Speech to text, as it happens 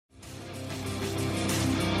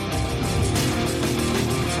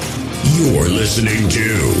You're listening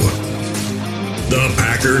to the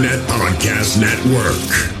Packernet Podcast Network.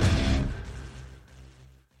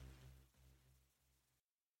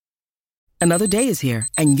 Another day is here,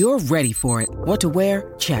 and you're ready for it. What to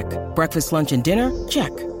wear? Check. Breakfast, lunch, and dinner?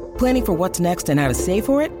 Check. Planning for what's next and how to save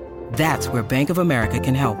for it? That's where Bank of America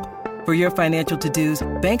can help. For your financial to-dos,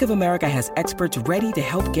 Bank of America has experts ready to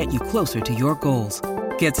help get you closer to your goals.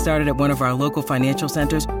 Get started at one of our local financial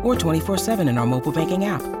centers or 24/7 in our mobile banking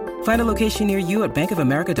app. Find a location near you at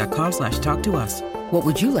bankofamerica.com/talktous. What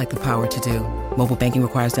would you like the power to do? Mobile banking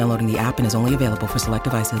requires downloading the app and is only available for select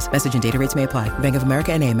devices. Message and data rates may apply. Bank of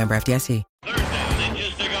America N.A., member FDIC. Third down,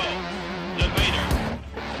 inches to go. To Bader.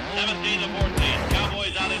 17 to 14.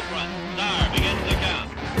 Cowboys out in front. Starr begins to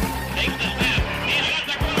count. Takes the snap. He's got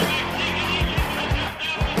the quarterback.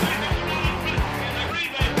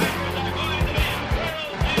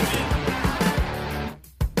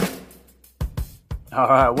 All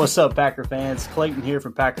right, what's up, Packer fans? Clayton here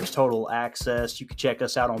from Packers Total Access. You can check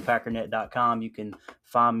us out on Packernet.com. You can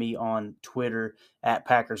find me on Twitter at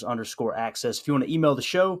Packers_access. If you want to email the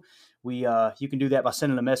show, you can do that by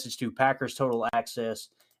sending a message to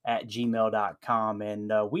PackersTotalAccess@gmail.com.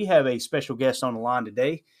 And we have a special guest on the line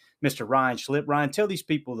today, Mr. Ryan Schlip. Ryan, tell these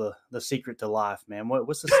people the secret to life, man.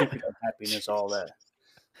 What's the secret of happiness, all that?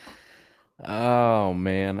 Oh,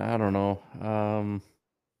 man, I don't know.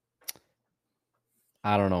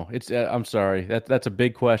 I don't know. It's I'm sorry. That's a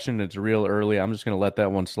big question. It's real early. I'm just going to let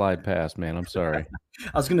that one slide past, man. I'm sorry.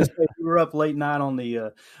 I was going to say we were up late night on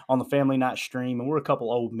the family night stream, and we're a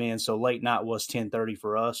couple old men, so late night was 10:30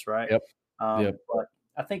 for us, right? Yep. But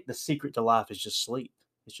I think the secret to life is just sleep.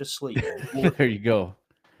 It's just sleep. There you go.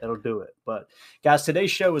 That'll do it. But guys, today's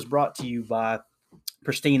show is brought to you by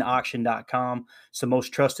PristineAuction.com. It's the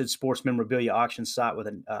most trusted sports memorabilia auction site with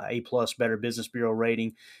an A+ Better Business Bureau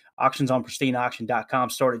rating. Auctions on PristineAuction.com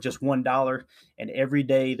start at just $1, and every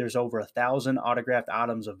day there's over 1,000 autographed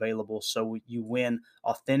items available, so you win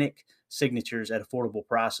authentic signatures at affordable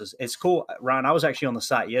prices. It's cool, Ryan. I was actually on the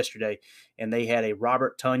site yesterday, and they had a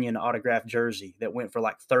Robert Tonyan autographed jersey that went for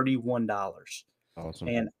like $31. Awesome.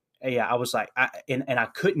 And yeah, I was like, I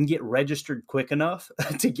couldn't get registered quick enough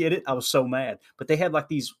to get it. I was so mad. But they had like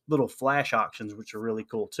these little flash auctions, which are really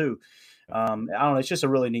cool too. I don't know. It's just a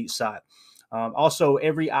really neat site. Also,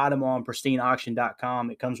 every item on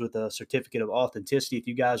PristineAuction.com, it comes with a certificate of authenticity. If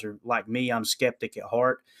you guys are like me, I'm skeptic at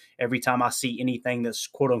heart. Every time I see anything that's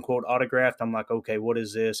quote-unquote autographed, I'm like, okay, what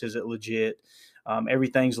is this? Is it legit?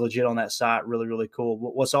 Everything's legit on that site. Really, really cool.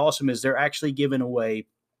 What's awesome is they're actually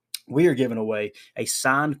we are giving away a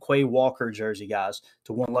signed Quay Walker jersey, guys,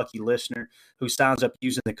 to one lucky listener who signs up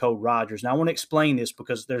using the code Rogers. Now, I want to explain this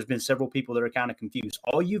because there's been several people that are kind of confused.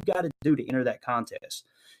 All you've got to do to enter that contest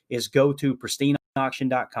is go to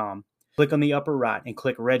PristineAuction.com, click on the upper right, and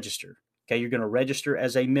click register. Okay, you're going to register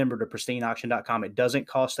as a member to PristineAuction.com. It doesn't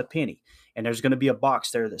cost a penny. And there's going to be a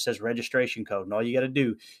box there that says registration code. And all you got to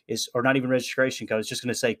do is, or not even registration code, it's just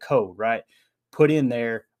going to say code, right? Put in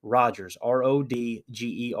there Rogers,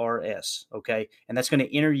 RODGERS, okay? And that's going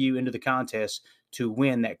to enter you into the contest to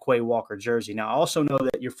win that Quay Walker jersey. Now, I also know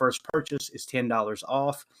that your first purchase is $10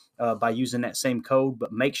 off by using that same code,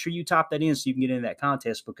 but make sure you type that in so you can get into that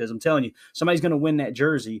contest, because I'm telling you, somebody's going to win that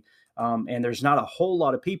jersey, and there's not a whole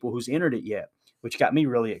lot of people who's entered it yet, which got me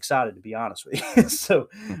really excited, to be honest with you. So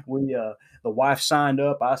the wife signed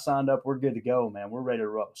up, I signed up, we're good to go, man. We're ready to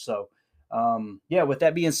roll. So, with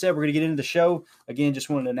that being said, we're going to get into the show. Again, just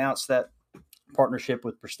wanted to announce that partnership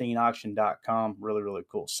with PristineAuction.com. Really, really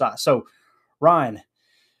cool. So, Ryan,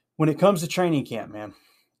 when it comes to training camp, man,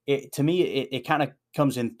 it kind of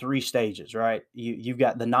comes in three stages, right? You've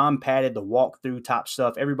got the non-padded, the walkthrough type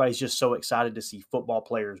stuff. Everybody's just so excited to see football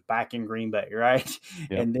players back in Green Bay, right?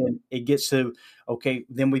 Yep. And then it gets to, okay,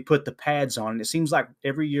 then we put the pads on. And it seems like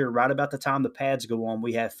every year, right about the time the pads go on,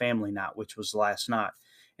 we have family night, which was last night.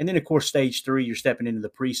 And then, of course, stage 3, you're stepping into the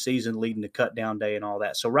preseason, leading to cut down day and all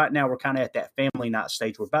that. So right now we're kind of at that family night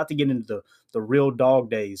stage. We're about to get into the real dog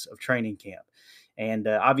days of training camp. And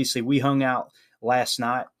obviously we hung out last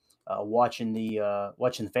night watching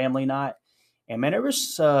the family night. And, man, there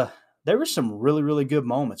was some really, really good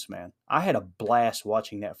moments, man. I had a blast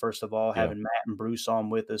watching that, first of all, having Matt and Bruce on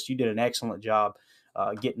with us. You did an excellent job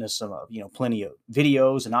getting us some, plenty of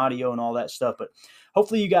videos and audio and all that stuff. But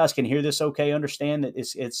hopefully you guys can hear this okay. Understand that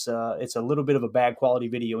it's a little bit of a bad quality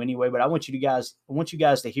video anyway. But I want you guys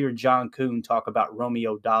to hear John Kuhn talk about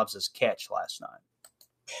Romeo Dobbs' catch last night.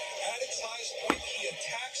 At its highest point, he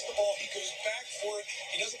attacks the ball. He goes back for it.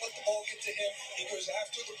 He doesn't let the ball get to him. He goes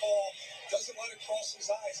after the ball, doesn't let it cross his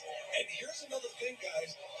eyes. And here's another thing,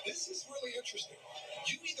 guys. This is really interesting.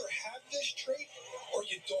 You either have this trait or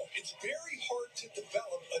you don't. It's very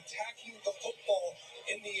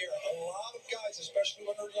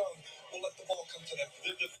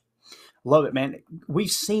Love it, man.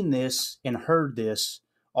 We've seen this and heard this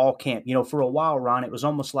all camp. For a while, Ron, it was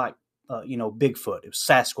almost like, Bigfoot. It was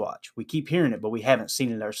Sasquatch. We keep hearing it, but we haven't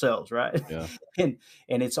seen it ourselves, right? Yeah. and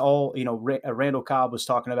it's all, Randall Cobb was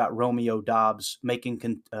talking about Romeo Doubs making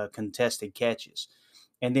contested catches.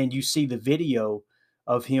 And then you see the video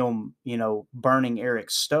of him, burning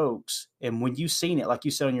Eric Stokes. And when you seen it, like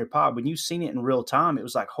you said on your pod, when you seen it in real time, it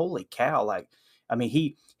was like, holy cow. Like, I mean,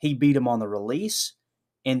 he beat him on the release.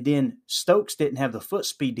 And then Stokes didn't have the foot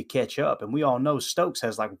speed to catch up. And we all know Stokes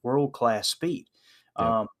has like world-class speed.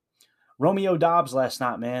 Yeah. Romeo Doubs last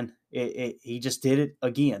night, man, he just did it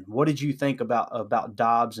again. What did you think about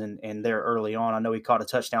Doubs and there early on? I know he caught a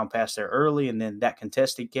touchdown pass there early and then that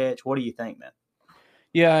contested catch. What do you think, man?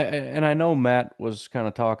 Yeah, and I know Matt was kind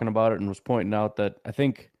of talking about it and was pointing out that I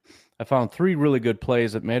think I found 3 really good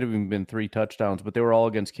plays that may have even been 3 touchdowns, but they were all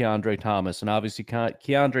against Keandre Thomas. And obviously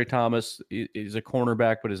Keandre Thomas is a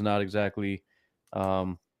cornerback, but is not exactly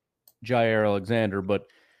Jair Alexander. But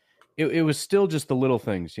it was still just the little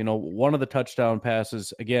things. One of the touchdown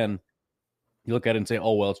passes, again, you look at it and say,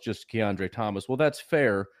 oh, well, it's just Keandre Thomas. Well, that's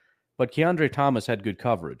fair, but Keandre Thomas had good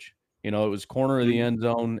coverage. It was corner of the end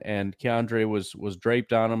zone, and Keandre was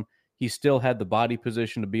draped on him. He still had the body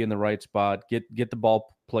position to be in the right spot, get the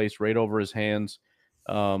ball placed right over his hands,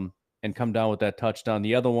 and come down with that touchdown.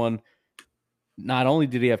 The other one, not only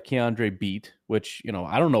did he have Keandre beat, which,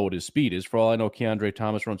 I don't know what his speed is. For all I know, Keandre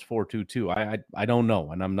Thomas runs 4.22. I don't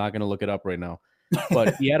know, and I'm not going to look it up right now.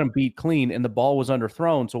 But he had him beat clean, and the ball was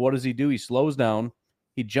underthrown. So what does he do? He slows down.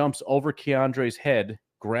 He jumps over Keandre's head,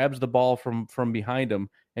 grabs the ball from behind him,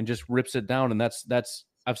 and just rips it down. And that's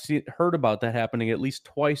I've heard about that happening at least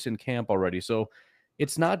twice in camp already. So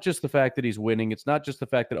it's not just the fact that he's winning. It's not just the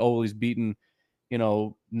fact that, he's beaten,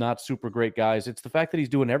 not super great guys. It's the fact that he's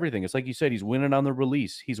doing everything. It's like you said, he's winning on the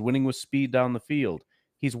release. He's winning with speed down the field.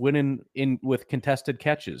 He's winning with contested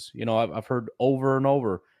catches. I've heard over and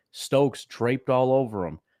over, Stokes draped all over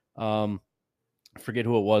him. I forget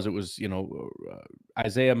who it was. It was,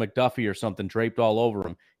 Isaiah McDuffie or something draped all over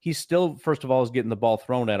him. He's still, first of all, is getting the ball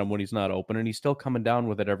thrown at him when he's not open, and he's still coming down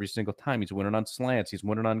with it every single time. He's winning on slants. He's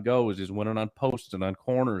winning on goes. He's winning on posts and on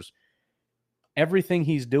corners. Everything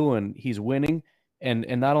he's doing, he's winning. And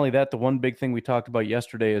not only that, the one big thing we talked about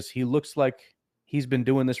yesterday is he looks like he's been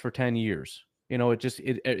doing this for 10 years.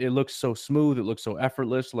 It looks so smooth. It looks so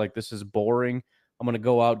effortless. Like, this is boring. I'm going to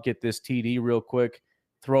go out, get this TD real quick,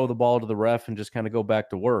 throw the ball to the ref, and just kind of go back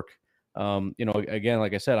to work. Again,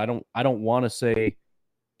 like I said, I don't want to say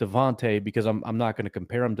Devontae because I'm not going to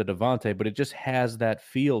compare him to Devontae, but it just has that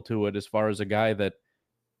feel to it as far as a guy that,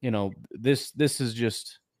 this is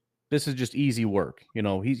just easy work.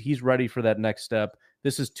 He's ready for that next step.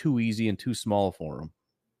 This is too easy and too small for him.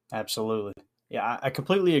 Absolutely. Yeah, I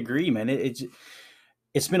completely agree, man.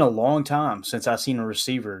 It's been a long time since I've seen a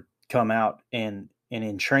receiver come out and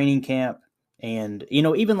in training camp. And,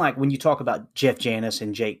 even like when you talk about Jeff Janis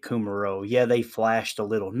and Jake Kumerow, yeah, they flashed a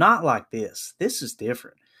little. Not like this. This is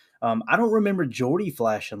different. I don't remember Jordy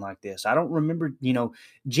flashing like this. I don't remember,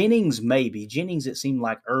 Jennings maybe. Jennings, it seemed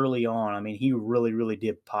like early on. I mean, he really, really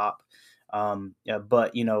did pop.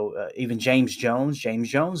 But, even James Jones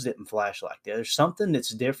didn't flash like that. There's something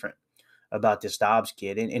that's different about this Doubs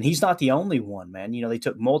kid. And he's not the only one, man. They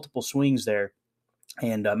took multiple swings there.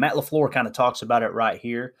 And Matt LaFleur kind of talks about it right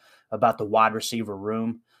here, about the wide receiver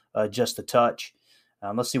room, just a touch.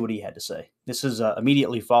 Let's see what he had to say. This is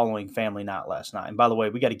immediately following family night last night. And by the way,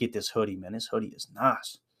 we got to get this hoodie, man. This hoodie is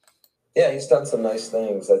nice. Yeah, he's done some nice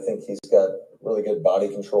things. I think he's got really good body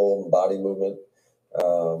control and body movement.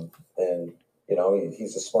 And,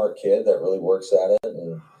 he's a smart kid that really works at it.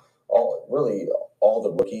 And all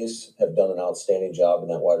the rookies have done an outstanding job in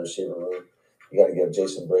that wide receiver room. You got to give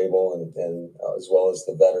Jason Brable and as well as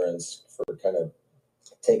the veterans for kind of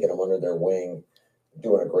taking them under their wing,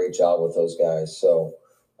 doing a great job with those guys. So,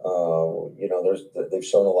 they've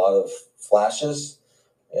shown a lot of flashes.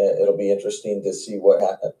 It'll be interesting to see what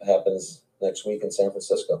happens next week in San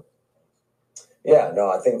Francisco. Yeah, no,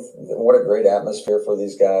 I think what a great atmosphere for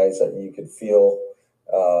these guys that you could feel.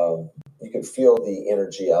 You could feel the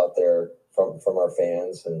energy out there from our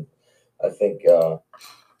fans, and I think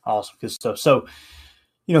awesome, good stuff. So,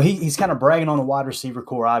 he's kind of bragging on the wide receiver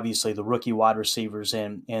core, obviously the rookie wide receivers,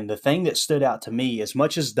 and the thing that stood out to me, as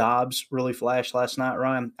much as Doubs really flashed last night,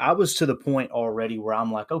 Ryan, I was to the point already where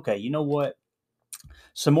I'm like, okay, you know what?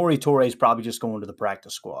 Samori Toure is probably just going to the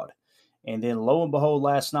practice squad, and then lo and behold,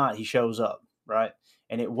 last night he shows up. Right.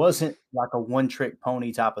 And it wasn't like a one-trick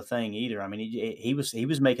pony type of thing either. I mean, he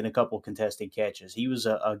was making a couple contested catches. He was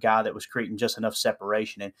a guy that was creating just enough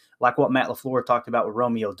separation. And like what Matt LaFleur talked about with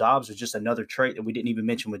Romeo Doubs was just another trait that we didn't even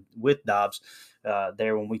mention with Doubs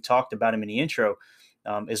there when we talked about him in the intro,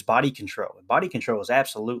 is body control. And body control is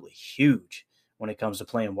absolutely huge when it comes to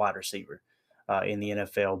playing wide receiver in the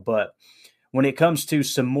NFL. But when it comes to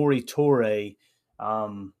Samori Toure,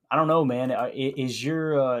 I don't know, man. Is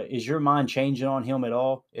your mind changing on him at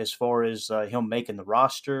all as far as him making the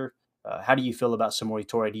roster? How do you feel about Samori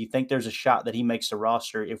Toure? Do you think there's a shot that he makes the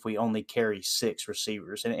roster if we only carry 6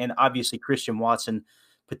 receivers? And obviously Christian Watson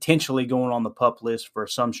potentially going on the PUP list for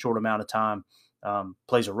some short amount of time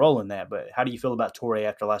plays a role in that. But how do you feel about Toure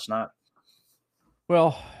after last night?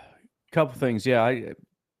 Well, a couple things. Yeah,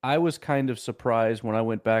 I was kind of surprised when I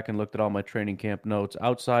went back and looked at all my training camp notes.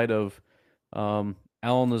 Outside of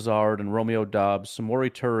Allen Lazard and Romeo Doubs, Samori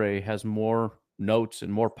Toure has more notes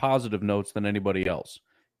and more positive notes than anybody else.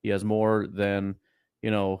 He has more than,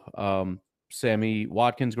 Sammy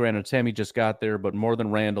Watkins. Granted, Sammy just got there, but more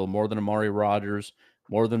than Randall, more than Amari Rodgers,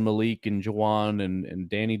 more than Malik and Juwan and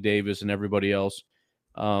Danny Davis and everybody else.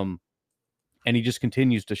 And he just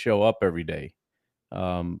continues to show up every day.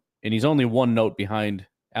 And he's only one note behind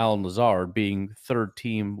Allen Lazard being third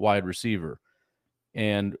team wide receiver.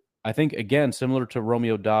 And I think, again, similar to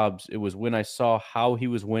Romeo Doubs, it was when I saw how he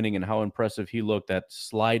was winning and how impressive he looked, that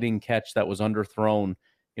sliding catch that was underthrown.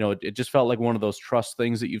 It just felt like one of those trust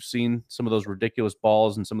things that you've seen, some of those ridiculous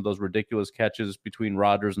balls and some of those ridiculous catches between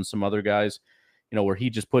Rodgers and some other guys, where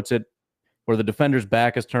he just puts it where the defender's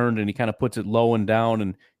back is turned and he kind of puts it low and down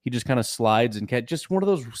and he just kind of slides and catch. Just one of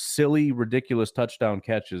those silly, ridiculous touchdown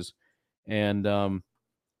catches. And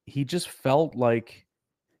he just felt like,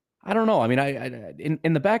 I don't know. I mean, I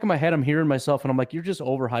in the back of my head, I'm hearing myself and I'm like, you're just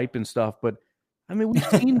overhyping stuff. But I mean, we've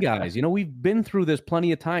seen guys, we've been through this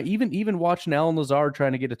plenty of time. Even watching Allen Lazard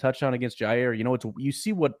trying to get a touchdown against Jair, you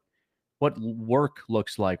see what work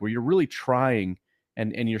looks like, where you're really trying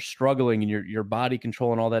and you're struggling and your body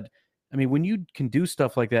control and all that. I mean, when you can do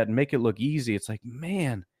stuff like that and make it look easy, it's like,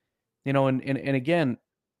 man, and again,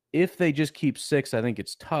 if they just keep 6, I think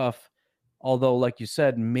it's tough. Although, like you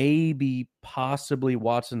said, maybe possibly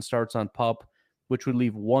Watson starts on PUP, which would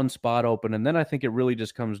leave one spot open. And then I think it really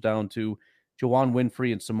just comes down to Juwann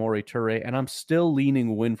Winfree and Samori Toure. And I'm still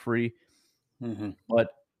leaning Winfree. Mm-hmm. But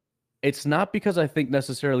it's not because I think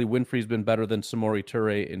necessarily Winfree's been better than Samori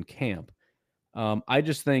Toure in camp. I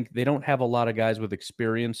just think they don't have a lot of guys with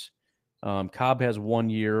experience. Cobb has 1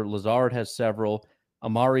 year. Lazard has several.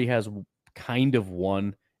 Amari has kind of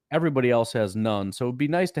one. Everybody else has none. So it'd be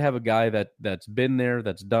nice to have a guy that's been there,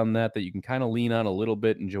 that's done that you can kind of lean on a little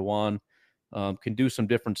bit. And Juwann can do some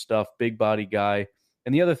different stuff, big body guy.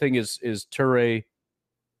 And the other thing is Toure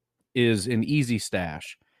is an easy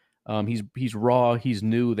stash. He's raw, he's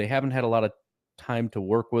new. They haven't had a lot of time to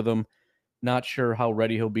work with him. Not sure how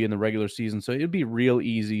ready he'll be in the regular season. So it'd be real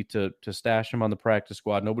easy to stash him on the practice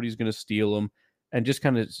squad. Nobody's going to steal him and just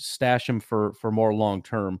kind of stash him for more long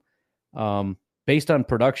term. Based on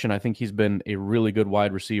production, I think he's been a really good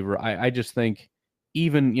wide receiver. I just think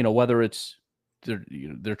even, whether it's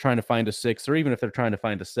they're trying to find a 6th or even if they're trying to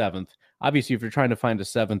find a 7th, obviously if you're trying to find a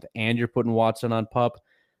 7th and you're putting Watson on PUP,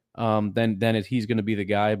 then he's going to be the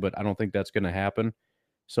guy, but I don't think that's going to happen.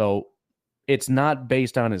 So it's not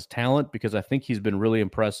based on his talent because I think he's been really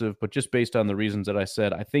impressive, but just based on the reasons that I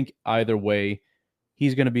said, I think either way,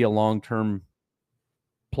 he's going to be a long-term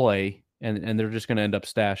play. And they're just going to end up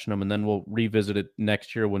stashing them, and then we'll revisit it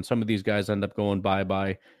next year when some of these guys end up going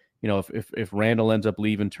bye-bye. If Randall ends up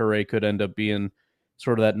leaving, Toure could end up being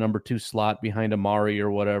sort of that number 2 slot behind Amari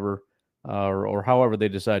or whatever, or however they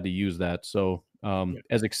decide to use that. So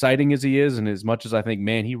as exciting as he is, and as much as I think,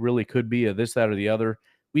 man, he really could be a this, that, or the other,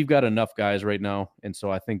 we've got enough guys right now, and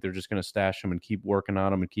so I think they're just going to stash him and keep working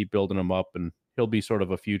on him and keep building him up, and he'll be sort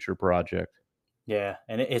of a future project. Yeah,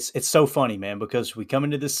 and it's so funny, man, because we come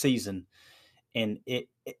into this season, and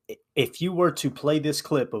if you were to play this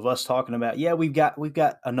clip of us talking about, we've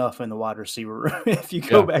got enough in the wide receiver room. If you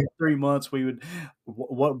go back 3 months, we would.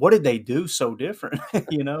 What did they do so different?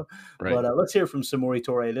 Right. But let's hear from Samori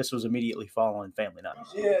Toure. This was immediately following Family Night.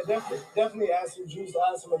 Yeah, definitely add some juice,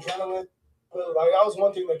 add some adrenaline. But that was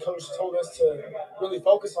one thing that coach told us to really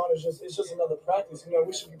focus on. It's just another practice.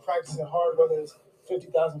 We should be practicing hard, whether it's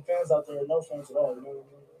 50,000 fans out there or no fans at all.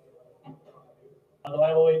 How do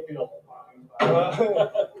you feel?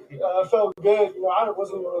 I felt good. I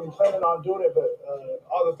wasn't even really planning on doing it, but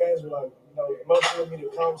all the fans were like, motivating me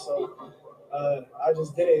to come. So I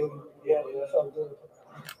just did it, and it felt good.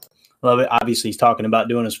 Love it. Obviously, he's talking about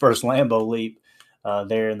doing his first Lambeau leap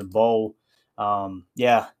there in the bowl.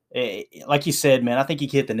 Yeah, like you said, man, I think you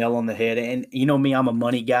hit the nail on the head. And you know me, I'm a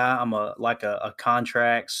money guy. I'm a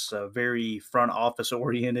contracts, a very front office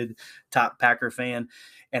oriented type Packer fan.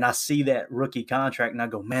 And I see that rookie contract and I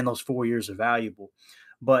go, man, those 4 years are valuable.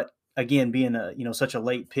 But again, being such a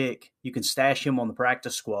late pick, you can stash him on the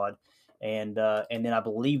practice squad. And then I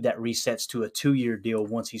believe that resets to a 2-year deal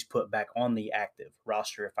once he's put back on the active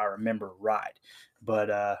roster, if I remember right.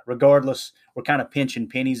 But regardless, we're kind of pinching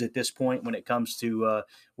pennies at this point when it comes to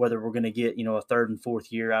whether we're going to get a third and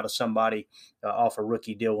fourth year out of somebody off a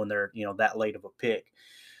rookie deal when they're that late of a pick.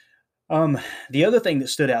 The other thing that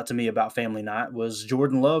stood out to me about Family Night was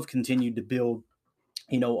Jordan Love continued to build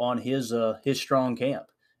on his strong camp.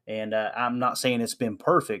 And I'm not saying it's been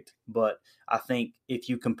perfect, but I think if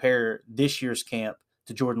you compare this year's camp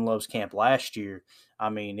to Jordan Love's camp last year, I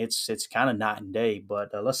mean, it's kind of night and day. But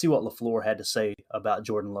let's see what LaFleur had to say about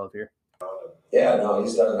Jordan Love here. Yeah, no,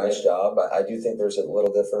 he's done a nice job. I do think there's a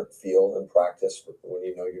little different feel in practice when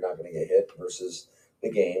you know you're not going to get hit versus the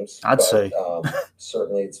games. I'd say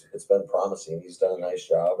certainly it's been promising. He's done a nice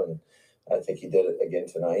job, and I think he did it again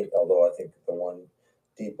tonight. Although I think the one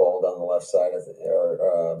deep ball down the left side,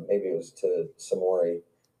 or maybe it was to Samori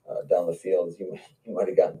down the field, he might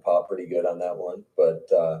have gotten popped pretty good on that one. But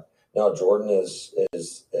no, Jordan is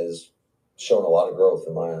shown a lot of growth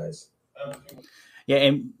in my eyes. Yeah,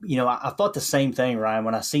 and I thought the same thing, Ryan.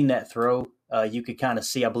 When I seen that throw, you could kind of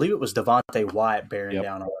see. I believe it was Devontae Wyatt bearing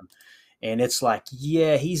down on him, and it's like,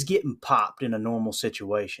 yeah, he's getting popped in a normal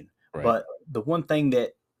situation. Right. But the one thing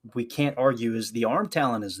that we can't argue is the arm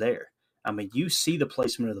talent is there. I mean, you see the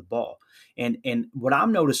placement of the ball, and what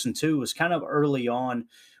I'm noticing too is kind of early on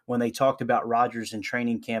when they talked about Rodgers in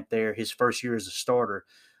training camp there, his first year as a starter.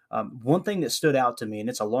 One thing that stood out to me, and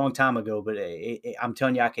it's a long time ago, but I'm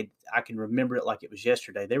telling you, I can remember it like it was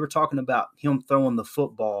yesterday. They were talking about him throwing the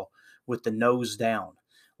football with the nose down.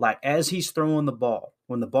 Like as he's throwing the ball,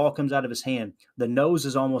 when the ball comes out of his hand, the nose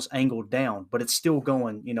is almost angled down, but it's still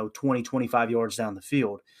going, 20, 25 yards down the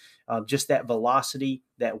field. Just that velocity,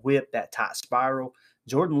 that whip, that tight spiral.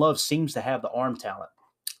 Jordan Love seems to have the arm talent.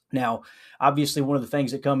 Now, obviously, one of the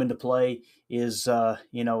things that come into play is, how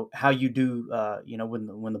you do,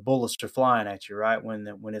 when the bullets are flying at you, right?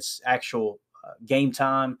 When it's actual game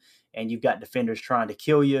time and you've got defenders trying to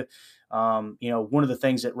kill you. One of the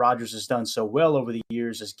things that Rodgers has done so well over the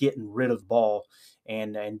years is getting rid of the ball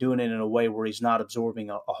and doing it in a way where he's not absorbing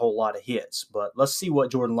a whole lot of hits. But let's see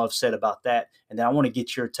what Jordan Love said about that. And then I want to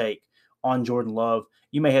get your take on Jordan Love.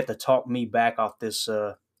 You may have to talk me back off this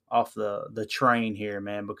off the train here,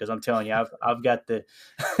 man, because I'm telling you, I've got the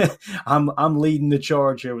I'm leading the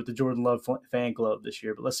charge here with the Jordan Love fan club this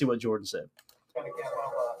year. But let's see what Jordan said.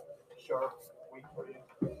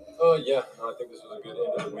 Yeah, I think this was a good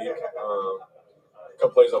end of the week. A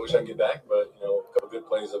couple plays I wish I could get back, but a couple good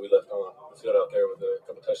plays that we left on the field out there with a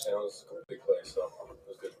couple touchdowns, a couple big plays, so it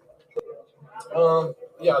was good.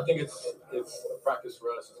 Yeah, I think it's practice for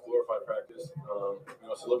us. It's glorified practice.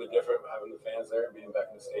 It's a little bit different having the fans there and being back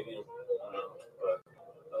in the stadium. But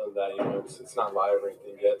other than that, it's not live or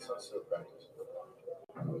anything yet, so it's still practice.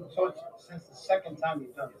 So it's since the second time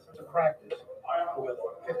you've done this, it's a practice with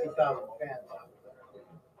 50,000 fans out there.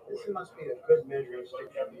 This must be a good measuring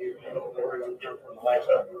stick for you where you come from the last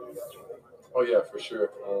time. Oh yeah, for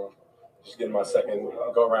sure. Just getting my second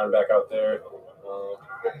go around back out there.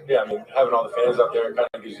 Yeah, I mean, having all the fans out there kind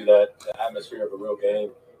of gives you that atmosphere of a real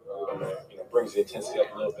game. Brings the intensity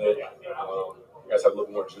up a little bit. You guys have a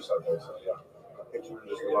little more juice out there, so yeah. I think you were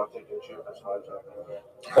just about to take a chip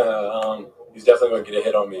or He's definitely going to get a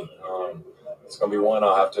hit on me. It's going to be one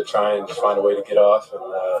I'll have to try and just find a way to get off.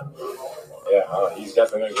 And he's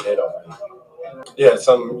definitely going to get hit off me. Yeah, it's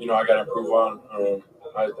something I got to improve on.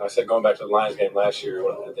 I said going back to the Lions game last year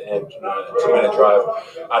at the end, a 2-minute drive,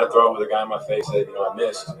 I had to throw it with a guy in my face that I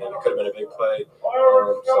missed, and it could have been a big play.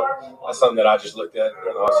 So that's something that I just looked at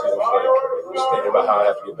during the offseason, just thinking about how I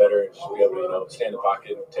have to get better and just be able to stay in the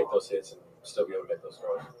pocket and take those hits and still be able to make those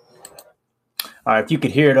throws. All right, if you could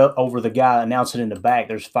hear it over the guy announcing in the back,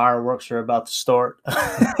 there's fireworks are about to start.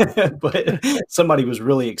 But somebody was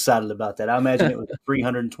really excited about that. I imagine it was a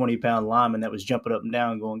 320-pound lineman that was jumping up and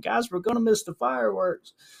down going, guys, we're going to miss the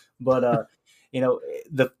fireworks. But,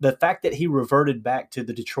 the fact that he reverted back to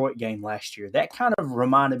the Detroit game last year, that kind of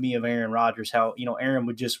reminded me of Aaron Rodgers, how, Aaron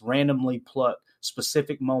would just randomly pluck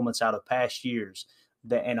specific moments out of past years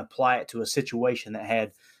and apply it to a situation that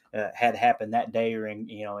had happened that day or in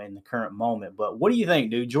the current moment. But what do you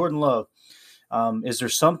think, dude? Jordan Love, is there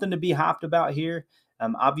something to be hyped about here?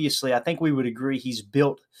 Obviously, I think we would agree he's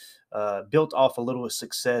built off a little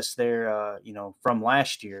success there, from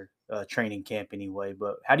last year training camp anyway.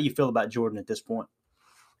 But how do you feel about Jordan at this point?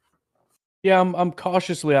 Yeah, I'm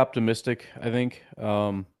cautiously optimistic. I think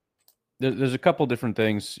there's a couple different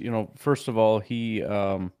things. First of all, he's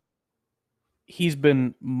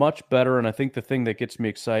been much better, and I think the thing that gets me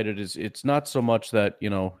excited is it's not so much that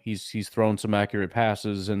he's thrown some accurate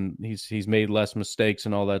passes and he's made less mistakes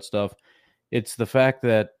and all that stuff. It's the fact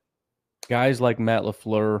that guys like Matt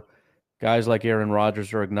LaFleur, guys like Aaron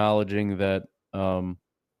Rodgers are acknowledging that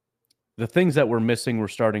the things that we're missing we're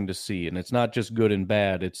starting to see, and it's not just good and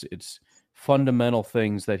bad. It's fundamental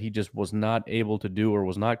things that he just was not able to do or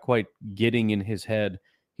was not quite getting in his head.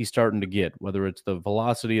 He's starting to get, whether it's the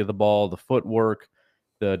velocity of the ball, the footwork,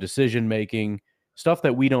 the decision-making, stuff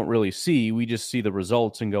that we don't really see. We just see the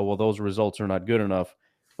results and go, well, those results are not good enough.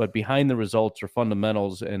 But behind the results are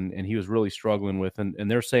fundamentals, and he was really struggling with. And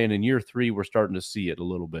they're saying in year 3, we're starting to see it a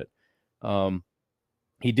little bit.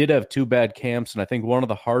 He did have 2 bad camps, and I think one of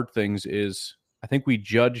the hard things is I think we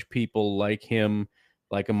judge people like him,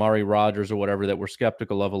 like Amari Rodgers or whatever, that we're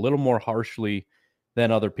skeptical of a little more harshly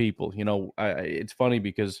than other people. It's funny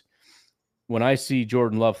because when I see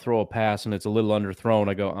Jordan Love throw a pass and it's a little underthrown,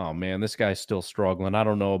 I go, oh, man, this guy's still struggling. I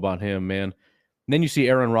don't know about him, man. And then you see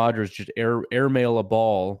Aaron Rodgers just airmail a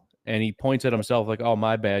ball, and he points at himself like, oh,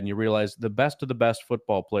 my bad. And you realize the best of the best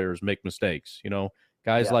football players make mistakes.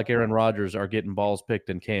 Guys like Aaron Rodgers are getting balls picked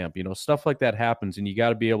in camp. Stuff like that happens, and you got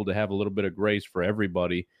to be able to have a little bit of grace for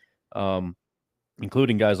everybody,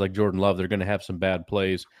 including guys like Jordan Love. They're going to have some bad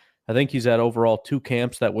plays. I think he's had overall 2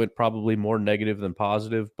 camps that went probably more negative than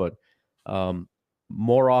positive, but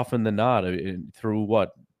more often than not, through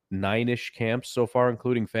 9-ish camps so far,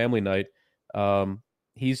 including family night,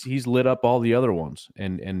 he's lit up all the other ones,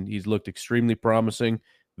 and he's looked extremely promising.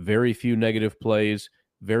 Very few negative plays,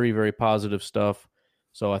 very, very positive stuff.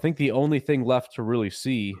 So I think the only thing left to really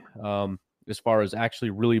see, as far as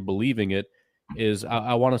actually really believing it, is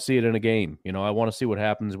I want to see it in a game. I want to see what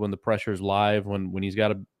happens when the pressure's live, when he's got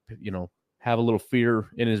to, have a little fear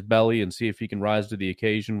in his belly and see if he can rise to the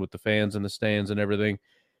occasion with the fans in the stands and everything.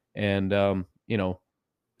 And,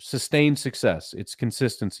 sustained success. It's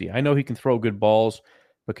consistency. I know he can throw good balls,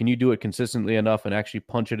 but can you do it consistently enough and actually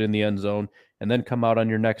punch it in the end zone and then come out on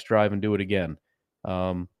your next drive and do it again?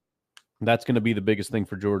 That's going to be the biggest thing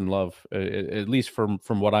for Jordan Love, at least from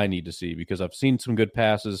what I need to see, because I've seen some good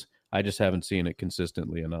passes. I just haven't seen it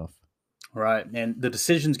consistently enough. Right. And the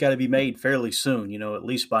decision's got to be made fairly soon, at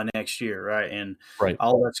least by next year. Right. And right.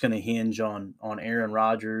 All that's going to hinge on Aaron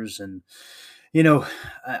Rodgers. And,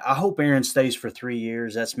 I hope Aaron stays for 3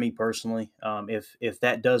 years. That's me personally. If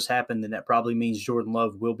that does happen, then that probably means Jordan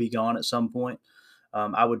Love will be gone at some point.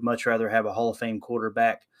 I would much rather have a Hall of Fame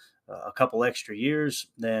quarterback a couple extra years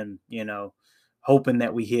than, hoping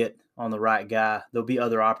that we hit on the right guy. There'll be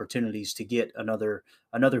other opportunities to get another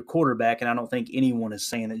quarterback, and I don't think anyone is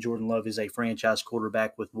saying that Jordan Love is a franchise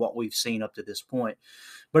quarterback with what we've seen up to this point.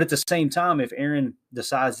 But at the same time, if Aaron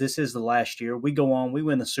decides this is the last year, we go on, we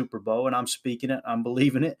win the Super Bowl, and I'm speaking it, I'm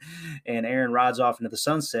believing it, and Aaron rides off into the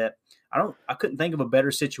sunset, I couldn't think of a better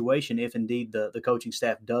situation if indeed the coaching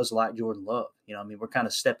staff does like Jordan Love. We're kind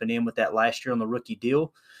of stepping in with that last year on the rookie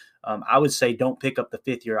deal. I would say don't pick up the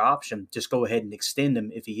 5th-year option. Just go ahead and extend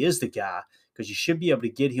him if he is the guy, because you should be able to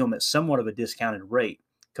get him at somewhat of a discounted rate,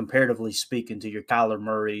 comparatively speaking, to your Kyler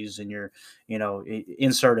Murrays and your,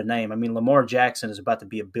 insert a name. Lamar Jackson is about to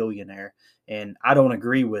be a billionaire, and I don't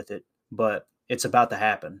agree with it, but it's about to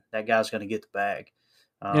happen. That guy's going to get the bag.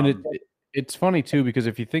 And it's funny, too, because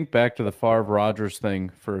if you think back to the Favre-Rodgers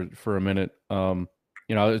thing for a minute,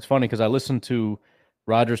 it's funny because I listened to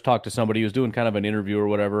Rodgers talked to somebody who was doing kind of an interview or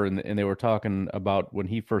whatever, and they were talking about when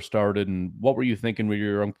he first started and what were you thinking when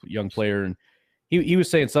you were a young player, and he was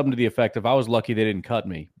saying something to the effect of, I was lucky they didn't cut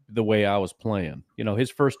me the way I was playing. His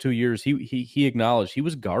first 2 years, he acknowledged he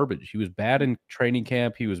was garbage. He was bad in training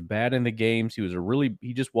camp. He was bad in the games.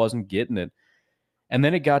 He just wasn't getting it. And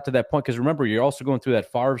then it got to that point, because remember, you're also going through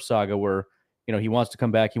that Favre saga where, he wants to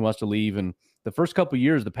come back, he wants to leave, and the first couple of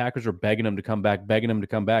years, the Packers were begging him to come back,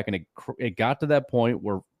 and it got to that point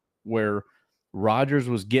where Rodgers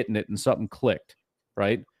was getting it and something clicked,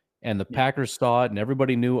 right? And the Packers saw it, and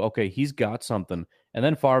everybody knew, okay, he's got something. And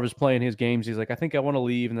then Favre was playing his games. He's like, I think I want to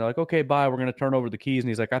leave. And they're like, okay, bye. We're going to turn over the keys. And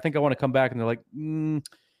he's like, I think I want to come back. And they're like,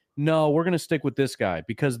 no, we're going to stick with this guy,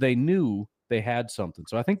 because they knew they had something.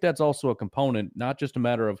 So I think that's also a component, not just a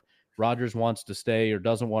matter of Rodgers wants to stay or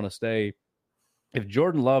doesn't want to stay. If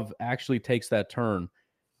Jordan Love actually takes that turn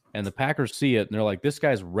and the Packers see it and they're like, this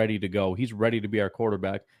guy's ready to go, he's ready to be our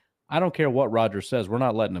quarterback, I don't care what Rodgers says, we're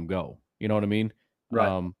not letting him go. You know what I mean?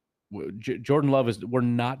 Right. Jordan Love we're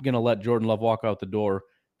not going to let Jordan Love walk out the door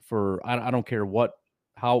for, I don't care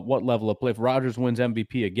what level of play. If Rodgers wins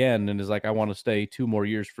MVP again and is like, I want to stay 2 more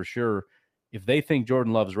years for sure, if they think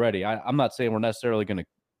Jordan Love's ready, I'm not saying we're necessarily going to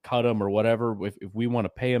cut him or whatever. If we want to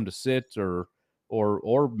pay him to sit or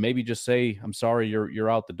maybe just say, I'm sorry, you're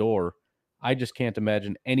out the door. I just can't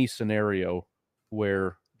imagine any scenario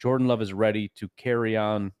where Jordan Love is ready to carry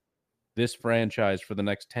on this franchise for the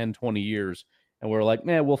next 10, 20 years. And we're like,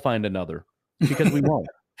 man, we'll find another, because we won't.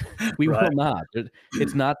 We Right. will not.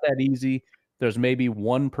 It's not that easy. There's maybe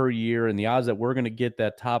 1 per year, and the odds that we're going to get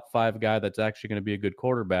that top 5 guy that's actually going to be a good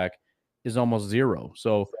quarterback is almost 0.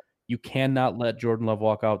 So you cannot let Jordan Love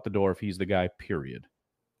walk out the door if he's the guy, period.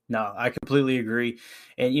 No, I completely agree.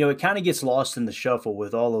 And, it kind of gets lost in the shuffle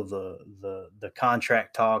with all of the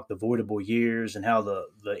contract talk, the voidable years, and how the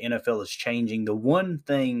NFL is changing. The one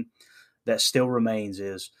thing that still remains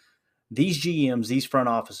is these GMs, these front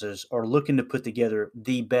offices are looking to put together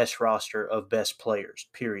the best roster of best players,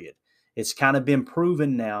 period. It's kind of been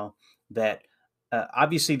proven now that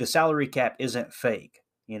obviously the salary cap isn't fake.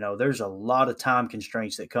 There's a lot of time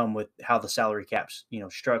constraints that come with how the salary cap's,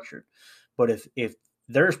 structured. But if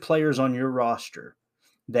there's players on your roster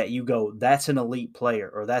that you go, that's an elite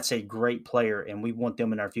player or that's a great player and we want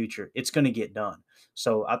them in our future, it's going to get done.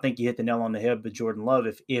 So I think you hit the nail on the head with Jordan Love.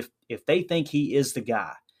 If they think he is the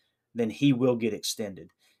guy, then he will get extended.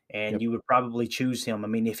 And you would probably choose him. I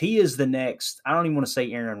mean, if he is the next, I don't even want to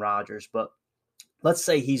say Aaron Rodgers, but let's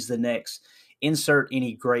say he's the next, insert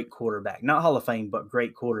any great quarterback, not Hall of Fame, but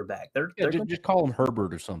great quarterback. They're just call him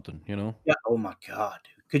Herbert or something, Yeah. Oh my God,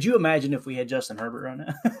 dude. Could you imagine if we had Justin Herbert right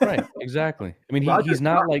now? Right. Exactly. I mean, he's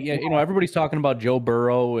not like, everybody's talking about Joe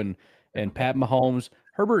Burrow and Pat Mahomes.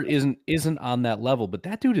 Herbert isn't on that level, but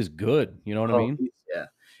that dude is good. You know what I mean? Yeah.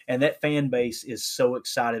 And that fan base is so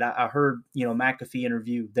excited. I heard, McAfee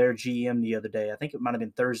interview their GM the other day. I think it might have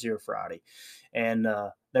been Thursday or Friday. And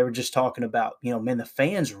they were just talking about, man, the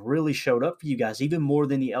fans really showed up for you guys, even more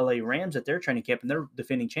than the LA Rams at their training camp, and they're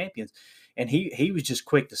defending champions. And he was just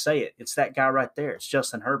quick to say it. It's that guy right there. It's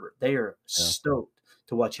Justin Herbert. They are stoked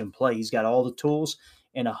to watch him play. He's got all the tools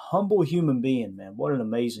and a humble human being, man. What an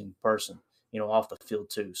amazing person, off the field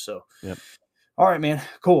too. So, All right, man,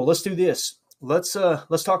 cool. Let's do this. Let's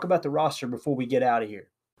talk about the roster before we get out of here.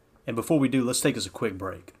 And before we do, let's take us a quick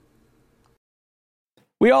break.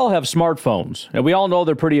 We all have smartphones, and we all know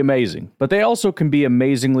they're pretty amazing, but they also can be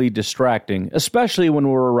amazingly distracting, especially when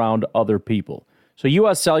we're around other people. So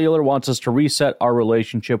US Cellular wants us to reset our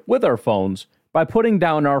relationship with our phones by putting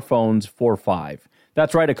down our phones for $5.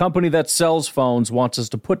 That's right, a company that sells phones wants us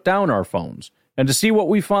to put down our phones. And to see what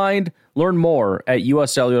we find, learn more at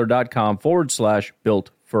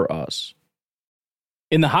uscellular.com/built-for-us.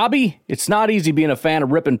 In the hobby, it's not easy being a fan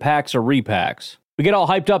of ripping packs or repacks. We get all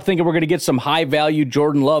hyped up thinking we're going to get some high-value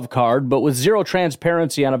Jordan Love card, but with zero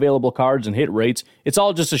transparency on available cards and hit rates, it's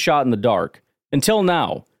all just a shot in the dark. Until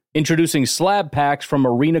now, introducing slab packs from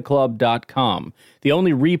arenaclub.com, the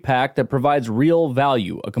only repack that provides real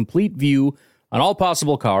value, a complete view on all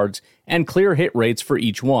possible cards, and clear hit rates for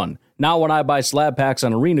each one. Now when I buy slab packs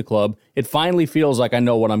on Arena Club, it finally feels like I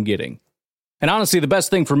know what I'm getting. And honestly, the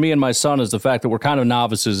best thing for me and my son is the fact that we're kind of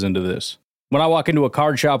novices into this. When I walk into a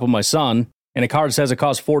card shop with my son, and a card says it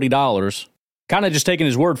costs $40, kind of just taking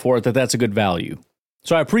his word for it that that's a good value.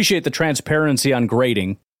 So I appreciate the transparency on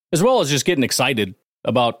grading, as well as just getting excited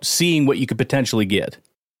about seeing what you could potentially get.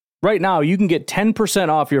 Right now, you can get 10%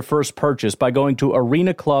 off your first purchase by going to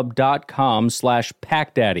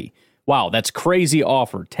arenaclub.com/packdaddy. Wow, that's crazy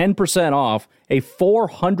offer. 10% off a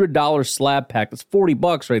 $400 slab pack. That's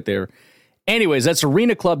 $40 right there. Anyways, that's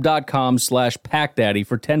arenaclub.com/packdaddy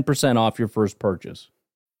for 10% off your first purchase.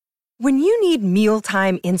 When you need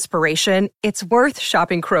mealtime inspiration, it's worth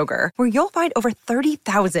shopping Kroger, where you'll find over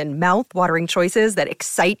 30,000 mouth-watering choices that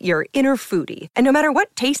excite your inner foodie. And no matter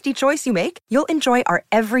what tasty choice you make, you'll enjoy our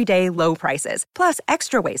everyday low prices, plus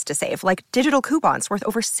extra ways to save, like digital coupons worth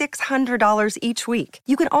over $600 each week.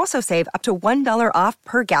 You can also save up to $1 off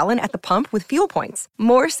per gallon at the pump with fuel points.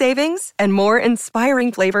 More savings and more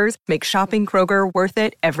inspiring flavors make shopping Kroger worth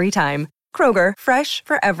it every time. Kroger, fresh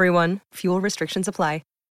for everyone. Fuel restrictions apply.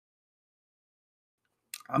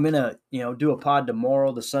 I'm going to, do a pod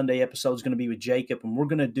tomorrow. The Sunday episode is going to be with Jacob, and we're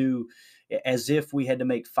going to do as if we had to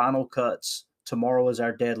make final cuts. Tomorrow is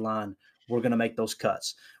our deadline. We're going to make those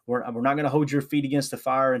cuts. We're not going to hold your feet against the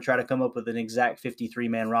fire and try to come up with an exact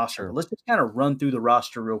 53-man roster. But let's just kind of run through the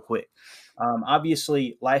roster real quick.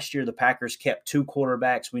 Obviously, last year the Packers kept 2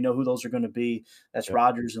 quarterbacks. We know who those are going to be. That's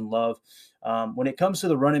Rodgers and Love. When it comes to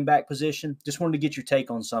the running back position, just wanted to get your take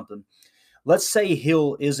on something. Let's say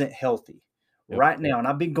Hill isn't healthy. right now, and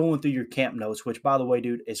I've been going through your camp notes, which, by the way,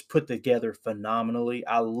 dude, is put together phenomenally.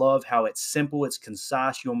 I love how it's simple, it's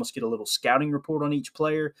concise. You almost get a little scouting report on each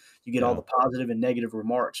player. You get all the positive and negative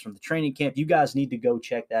remarks from the training camp. You guys need to go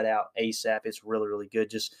check that out ASAP. It's really, really good.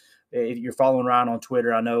 Just if you're following Ryan on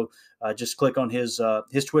Twitter, I know, just click on his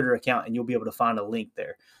Twitter account and you'll be able to find a link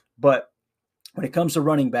there. But when it comes to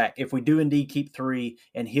running back, if we do indeed keep 3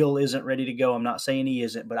 and Hill isn't ready to go, I'm not saying he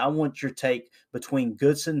isn't, but I want your take between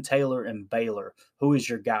Goodson, Taylor, and Baylor. Who is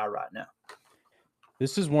your guy right now?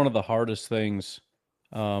 This is one of the hardest things.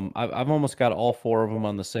 I've almost got all 4 of them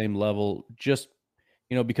on the same level, just,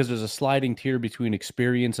 because there's a sliding tier between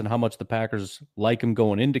experience and how much the Packers like him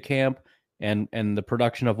going into camp and the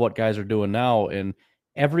production of what guys are doing now. And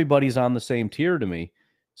everybody's on the same tier to me.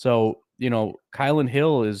 So, Kylan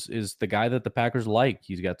Hill is the guy that the Packers like.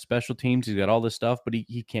 He's got special teams. He's got all this stuff, but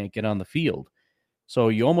he can't get on the field. So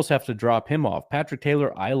you almost have to drop him off. Patrick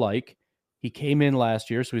Taylor, I like. He came in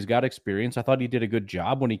last year, so he's got experience. I thought he did a good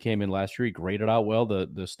job when he came in last year. He graded out well. The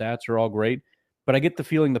stats are all great. But I get the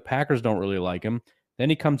feeling the Packers don't really like him.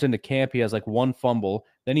 Then he comes into camp. He has like 1 fumble.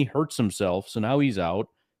 Then he hurts himself, so now he's out.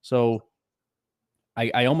 So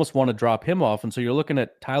I almost want to drop him off. And so you're looking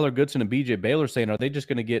at Tyler Goodson and B.J. Baylor saying, are they just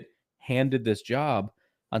going to get handed this job?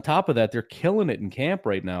 On top of that, they're killing it in camp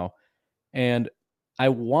right now. And I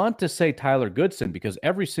want to say Tyler Goodson because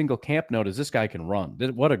every single camp note is this guy can run.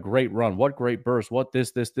 What a great run. What great burst. What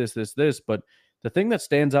this. But the thing that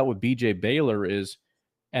stands out with B.J. Baylor is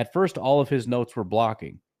at first all of his notes were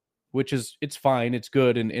blocking, which is, it's fine. It's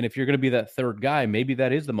good. And if you're going to be that third guy, maybe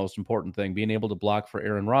that is the most important thing, being able to block for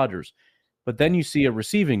Aaron Rodgers. But then you see a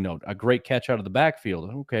receiving note, a great catch out of the backfield.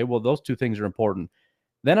 Okay, well, those 2 things are important.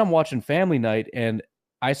 Then I'm watching Family Night, and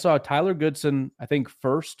I saw Tyler Goodson, I think,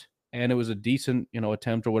 first, and it was a decent,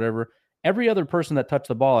 attempt or whatever. Every other person that touched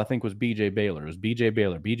the ball, I think, was B.J. Baylor. It was B.J.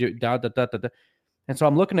 Baylor, And so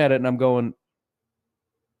I'm looking at it, and I'm going,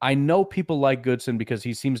 I know people like Goodson because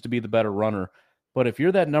he seems to be the better runner. But if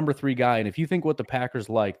you're that number 3 guy, and if you think what the Packers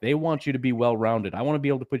like, they want you to be well-rounded. I want to be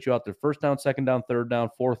able to put you out there first down, second down, third down,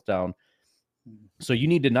 fourth down. So you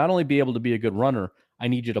need to not only be able to be a good runner, I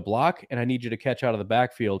need you to block, and I need you to catch out of the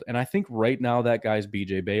backfield. And I think right now that guy's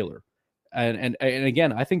B.J. Baylor. And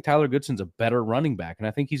again, I think Tyler Goodson's a better running back, and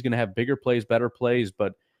I think he's going to have bigger plays, better plays.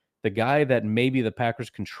 But the guy that maybe the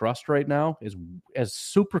Packers can trust right now is, as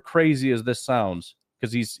super crazy as this sounds,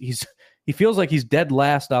 because he feels like he's dead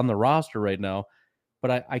last on the roster right now.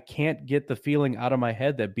 But I can't get the feeling out of my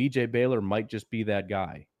head that B.J. Baylor might just be that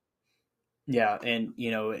guy. Yeah, and,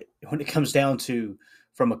 when it comes down to,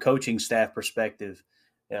 from a coaching staff perspective,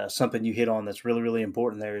 something you hit on that's really, really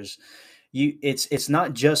important there is it's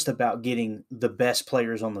not just about getting the best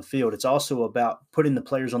players on the field. It's also about putting the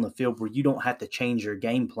players on the field where you don't have to change your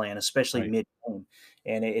game plan, especially mid-game.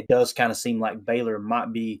 And it does kind of seem like Baylor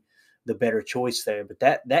might be the better choice there. But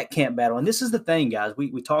that camp battle, and this is the thing, guys,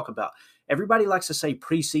 we talk about. Everybody likes to say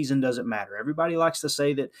preseason doesn't matter. Everybody likes to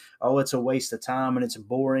say that, it's a waste of time and it's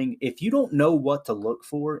boring. If you don't know what to look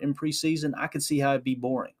for in preseason, I could see how it'd be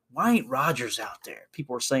boring. Why ain't Rodgers out there?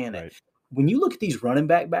 People are saying that. When you look at these running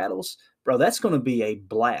back battles, bro, that's going to be a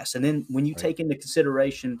blast. And then when you take into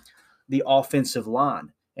consideration the offensive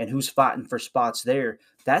line and who's fighting for spots there,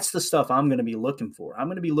 that's the stuff I'm going to be looking for. I'm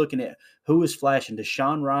going to be looking at who is flashing. Does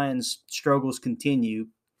Sean Ryan's struggles continue?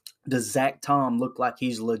 Does Zach Tom look like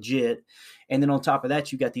he's legit? And then on top of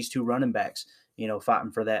that, you got these 2 running backs,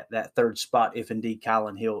 fighting for that third spot if indeed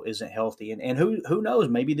Kylan Hill isn't healthy. And who knows?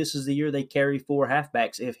 Maybe this is the year they carry 4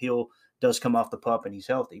 halfbacks if Hill does come off the pup and he's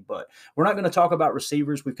healthy. But we're not going to talk about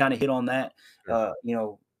receivers. We've kind of hit on that,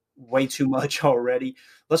 way too much already.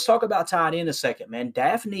 Let's talk about tight end a second, man.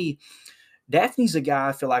 Daphne's a guy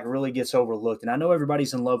I feel like really gets overlooked. And I know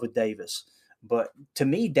everybody's in love with Davis. But to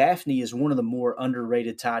me, Daphne is one of the more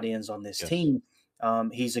underrated tight ends on this team.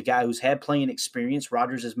 He's a guy who's had playing experience.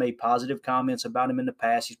 Rodgers has made positive comments about him in the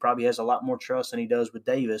past. He probably has a lot more trust than he does with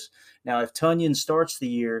Davis. Now, if Tonyan starts the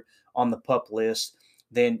year on the PUP list,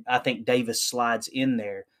 then I think Davis slides in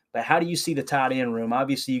there. But how do you see the tight end room?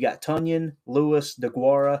 Obviously, you got Tonyan, Lewis,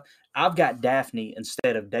 DeGuara. I've got Daphne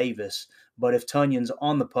instead of Davis. But if Tonyan's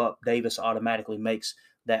on the PUP, Davis automatically makes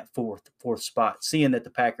that fourth spot, seeing that the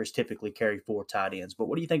Packers typically carry 4 tight ends. But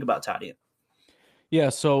what do you think about tight end? Yeah,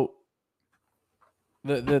 so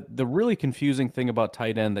the really confusing thing about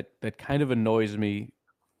tight end that kind of annoys me,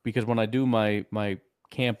 because when I do my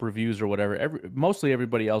camp reviews or whatever, mostly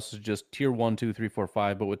everybody else is just tier 1, 2, 3, 4,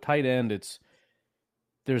 5. But with tight end,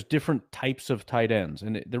 there's different types of tight ends.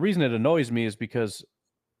 And the reason it annoys me is because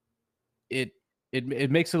it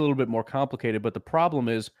makes it a little bit more complicated. But the problem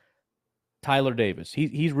is Tyler Davis.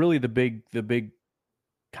 He's really the big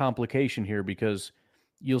complication here because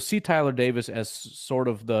you'll see Tyler Davis as sort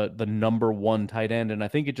of the number one tight end, and I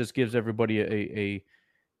think it just gives everybody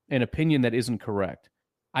an opinion that isn't correct.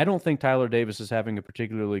 I don't think Tyler Davis is having a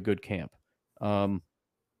particularly good camp.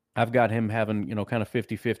 I've got him having, kind of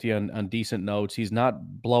 50-50 on decent notes. He's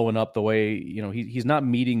not blowing up the way, he's not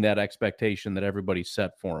meeting that expectation that everybody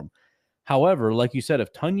set for him. However, like you said,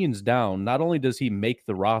 if Tunyon's down, not only does he make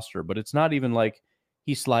the roster, but it's not even like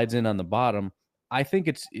he slides in on the bottom. I think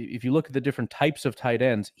if you look at the different types of tight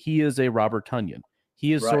ends, he is a Robert Tonyan.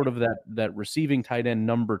 He is sort of that receiving tight end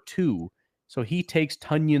number 2. So he takes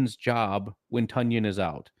Tunyon's job when Tonyan is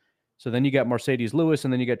out. So then you got Mercedes Lewis,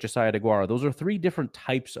 and then you got Josiah DeGuara. Those are 3 different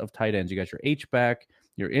types of tight ends. You got your H-back,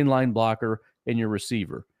 your inline blocker, and your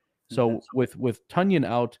receiver. So with Tonyan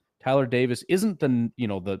out, Tyler Davis isn't the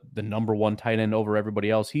number 1 tight end over everybody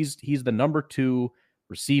else. He's the number 2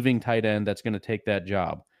 receiving tight end that's going to take that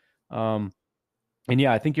job. And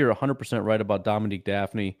yeah, I think you're 100% right about Dominique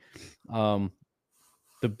Dafney.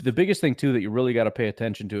 The biggest thing too that you really got to pay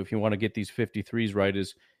attention to if you want to get these 53s right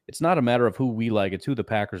is it's not a matter of who we like, it's who the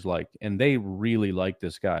Packers like, and they really like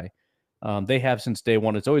this guy. They have since day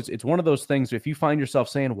one. It's one of those things. If you find yourself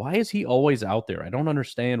saying, "Why is he always out there? I don't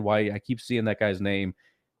understand why I keep seeing that guy's name."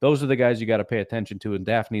 Those are the guys you got to pay attention to, and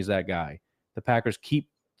Dafney's that guy. The Packers keep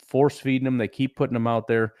force feeding him. They keep putting him out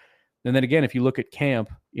there. And then again, if you look at camp,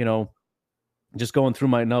 just going through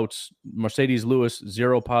my notes, Mercedes Lewis,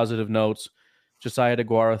 0 positive notes. Josiah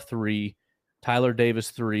DeGuara, 3. Tyler Davis,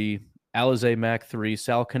 3. Alize Mack, 3.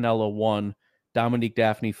 Sal Cannella, 1. Dominique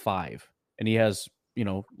Dafney, 5. And he has,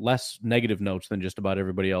 less negative notes than just about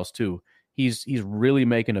everybody else, too. He's really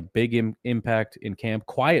making a big impact in camp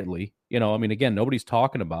quietly. Again, nobody's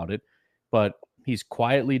talking about it, but he's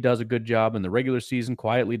quietly does a good job in the regular season,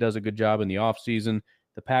 quietly does a good job in the offseason.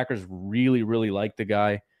 The Packers really, really like the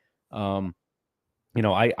guy.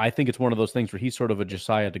 I think it's one of those things where he's sort of a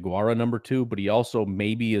Josiah DeGuara number 2, but he also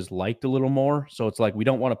maybe is liked a little more. So it's like we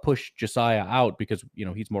don't want to push Josiah out because,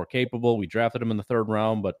 he's more capable. We drafted him in the 3rd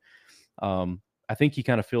round, but I think he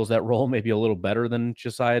kind of fills that role maybe a little better than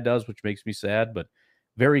Josiah does, which makes me sad, but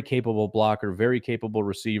very capable blocker, very capable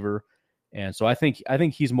receiver. And so I think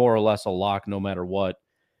he's more or less a lock no matter what.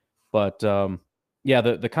 But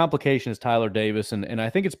the complication is Tyler Davis. And I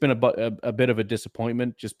think it's been a bit of a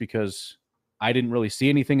disappointment just because I didn't really see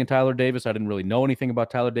anything in Tyler Davis. I didn't really know anything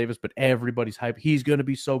about Tyler Davis, but everybody's hype. He's going to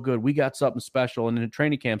be so good. We got something special. And then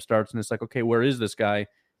training camp starts, and it's like, okay, where is this guy?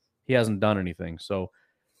 He hasn't done anything. So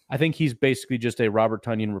I think he's basically just a Robert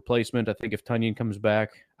Tonyan replacement. I think if Tonyan comes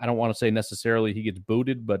back, I don't want to say necessarily he gets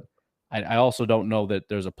booted, but I also don't know that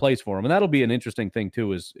there's a place for him. And that'll be an interesting thing,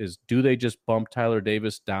 too, is do they just bump Tyler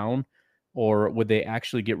Davis down, or would they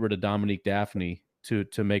actually get rid of Dominique Dafney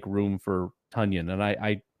to make room for Tonyan?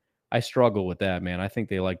 And I struggle with that, man. I think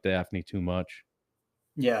they like Dafney too much.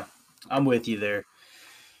 Yeah, I'm with you there.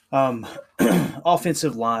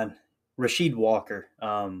 Offensive line, Rasheed Walker.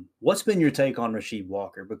 What's been your take on Rasheed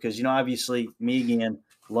Walker? Because, obviously, me again,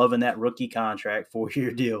 loving that rookie contract,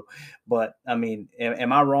 4-year deal. But,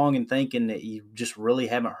 am I wrong in thinking that you just really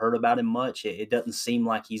haven't heard about him much? It doesn't seem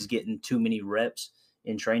like he's getting too many reps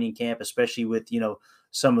in training camp, especially with,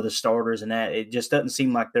 some of the starters and that. It just doesn't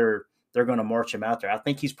seem like they're going to march him out there. I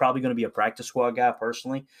think he's probably going to be a practice squad guy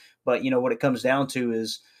personally. But, what it comes down to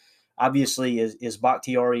is obviously is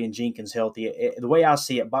Bakhtiari and Jenkins healthy. The way I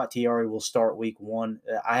see it, Bakhtiari will start week 1.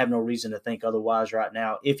 I have no reason to think otherwise right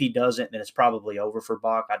now. If he doesn't, then it's probably over for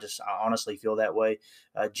Bach. I honestly feel that way.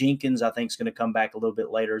 Jenkins, I think, is going to come back a little bit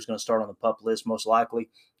later. He's going to start on the PUP list most likely.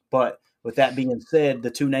 But with that being said, the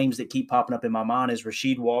 2 names that keep popping up in my mind is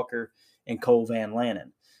Rasheed Walker and Cole Van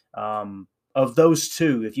Lannon. Of those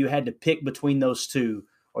 2, if you had to pick between those 2,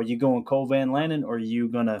 are you going Cole Van Lannon, or are you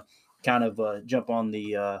going to kind of jump on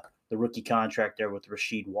the rookie contract there with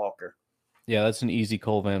Rasheed Walker? Yeah, that's an easy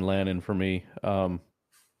Cole Van Lannon for me.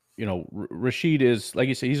 Rasheed is, like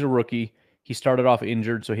you said, he's a rookie. He started off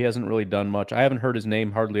injured, so he hasn't really done much. I haven't heard his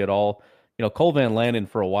name hardly at all. Cole Van Lannon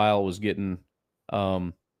for a while was getting,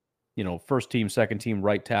 first team, second team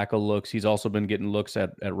right tackle looks. He's also been getting looks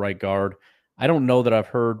at right guard. I don't know that I've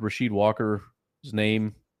heard Rasheed Walker's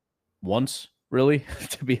name once, really,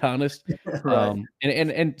 to be honest. Right.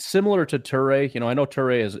 And similar to Toure, I know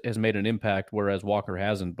Toure has made an impact, whereas Walker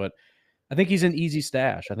hasn't, but I think he's an easy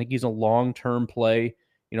stash. I think he's a long-term play.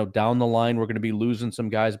 Down the line, we're going to be losing some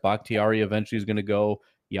guys. Bakhtiari eventually is going to go.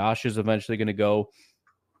 Yash is eventually going to go.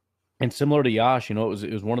 And similar to Yash, it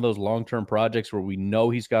was one of those long-term projects where we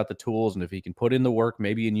know he's got the tools, and if he can put in the work,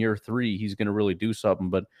 maybe in year 3, he's going to really do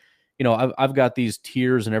something. But, I've got these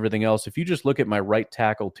tiers and everything else. If you just look at my right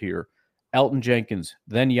tackle tier, Elton Jenkins,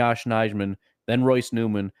 then Yash Nijman, then Royce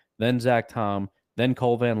Newman, then Zach Tom, then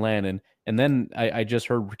Cole Van Lannon, and then I just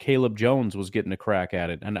heard Caleb Jones was getting a crack at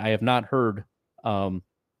it. And I have not heard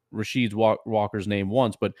Rasheed Walker's name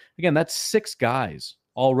once. But again, that's 6 guys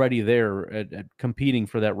already there at competing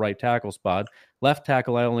for that right tackle spot. Left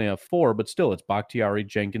tackle, I only have 4, but still it's Bakhtiari,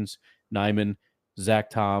 Jenkins, Nyman, Zach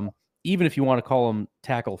Tom. Even if you want to call him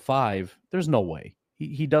tackle 5, there's no way.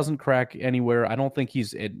 He doesn't crack anywhere. I don't think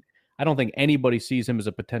anybody sees him as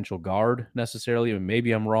a potential guard necessarily. I mean,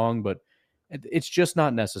 maybe I'm wrong, but it's just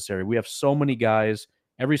not necessary. We have so many guys.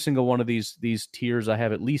 Every single one of these tiers, I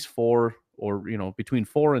have at least 4 or, between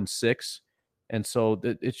 4 and 6. And so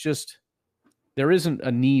it's just, there isn't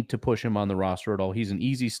a need to push him on the roster at all. He's an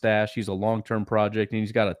easy stash. He's a long-term project, and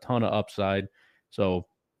he's got a ton of upside. So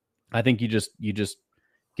I think you just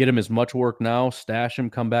get him as much work now, stash him,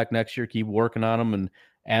 come back next year, keep working on him. And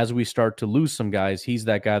as we start to lose some guys, he's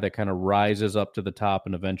that guy that kind of rises up to the top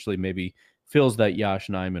and eventually maybe fills that Yosh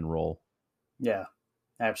Nijman role. Yeah,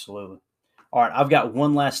 absolutely. All right, I've got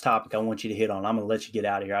one last topic I want you to hit on. I'm going to let you get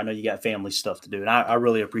out of here. I know you got family stuff to do, and I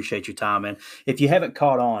really appreciate your time, man. If you haven't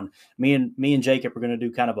caught on, me and Jacob are going to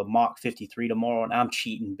do kind of a mock 53 tomorrow, and I'm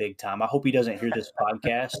cheating big time. I hope he doesn't hear this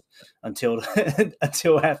podcast until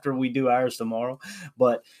after we do ours tomorrow.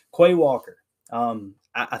 But Quay Walker,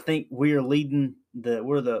 I think we are leading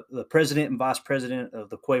we're the president and vice president of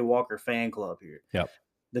the Quay Walker fan club here. Yep.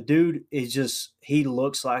 The dude is he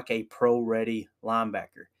looks like a pro-ready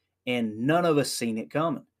linebacker. And none of us seen it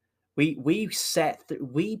coming. We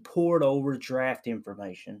poured over draft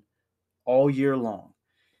information all year long.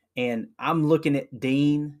 And I'm looking at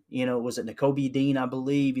Dean, was it Nakobe Dean, I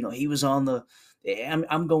believe, he was on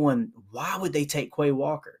I'm going, why would they take Quay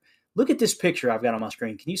Walker? Look at this picture I've got on my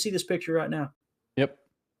screen. Can you see this picture right now? Yep.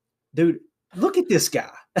 Dude, look at this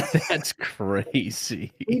guy. That's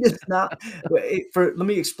crazy. He does not. Let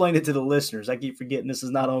me explain it to the listeners. I keep forgetting this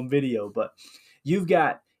is not on video, but you've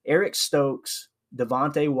got Eric Stokes,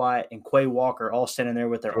 Devontae Wyatt, and Quay Walker all standing there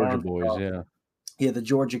with their Georgia arms boys, up. Yeah, the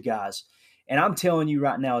Georgia guys. And I'm telling you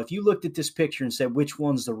right now, if you looked at this picture and said which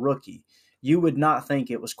one's the rookie, you would not think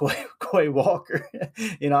it was Quay Walker.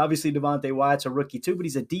 Obviously Devontae Wyatt's a rookie too, but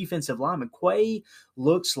he's a defensive lineman. Quay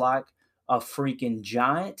looks like a freaking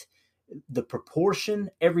giant. The proportion,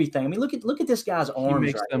 everything. I mean, look at this guy's arms.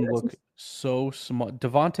 He makes them look so small.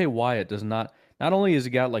 Devontae Wyatt does not only has he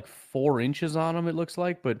got like 4 inches on him, it looks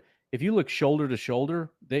like, but if you look shoulder to shoulder,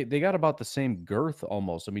 they got about the same girth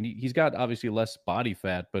almost. I mean, he's got obviously less body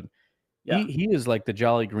fat, but he is like the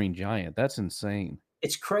Jolly Green Giant. That's insane.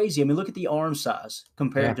 It's crazy. I mean, look at the arm size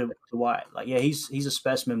compared to Wyatt. Like, yeah, he's a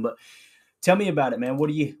specimen. But tell me about it, man. What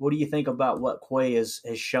do you think about what Quay has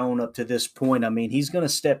shown up to this point? I mean, he's going to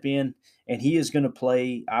step in and he is going to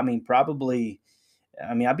play. I mean,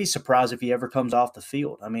 I'd be surprised if he ever comes off the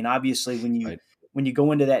field. I mean, obviously, when you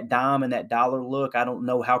go into that dime and that dollar look, I don't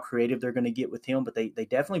know how creative they're going to get with him, but they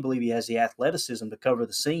definitely believe he has the athleticism to cover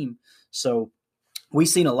the seam. So we've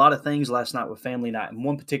seen a lot of things last night with family night. And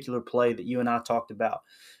one particular play that you and I talked about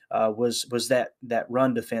was that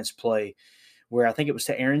run defense play where I think it was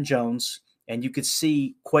to Aaron Jones, and you could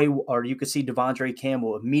see Devondre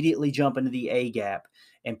Campbell immediately jump into the A gap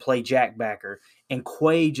and play jack backer. And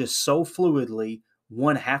Quay just so fluidly,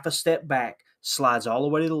 one half a step back, slides all the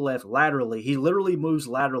way to the left laterally. He literally moves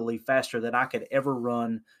laterally faster than I could ever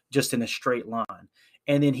run just in a straight line.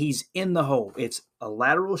 And then he's in the hole. It's a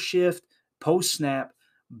lateral shift, post snap,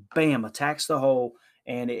 bam, attacks the hole.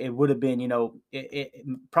 And it would have been,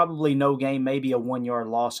 probably no game, maybe a 1-yard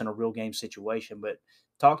loss in a real game situation. But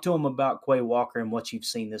talk to him about Quay Walker and what you've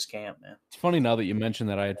seen this camp, man. It's funny now that you mentioned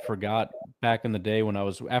that. I had forgot back in the day when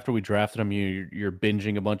after we drafted him, you're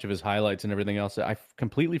binging a bunch of his highlights and everything else. I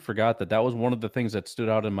completely forgot that was one of the things that stood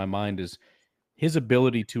out in my mind is his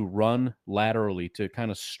ability to run laterally, to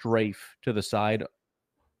kind of strafe to the side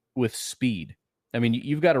with speed. I mean,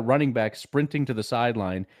 you've got a running back sprinting to the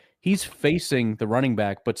sideline. He's facing the running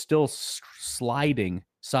back, but still sliding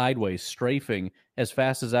sideways, strafing as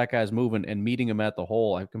fast as that guy's moving and meeting him at the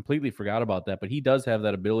hole. I completely forgot about that, but he does have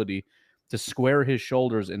that ability to square his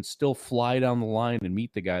shoulders and still fly down the line and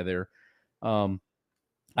meet the guy there. I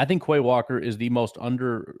think Quay Walker is the most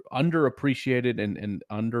underappreciated and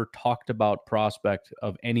under talked about prospect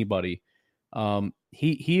of anybody.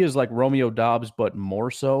 He is like Romeo Doubs, but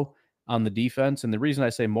more so on the defense. And the reason I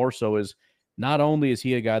say more so is not only is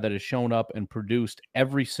he a guy that has shown up and produced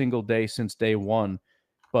every single day since day one,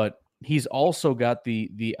 but he's also got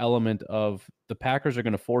the element of the Packers are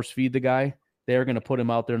going to force feed the guy. They're going to put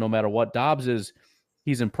him out there no matter what. Doubs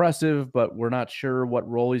he's impressive, but we're not sure what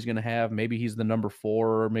role he's going to have. Maybe he's the number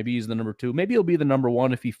 4, or maybe he's the number 2. Maybe he'll be the number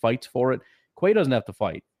 1 if he fights for it. Quay doesn't have to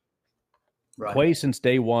fight. Right. Quay since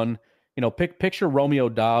day one, picture Romeo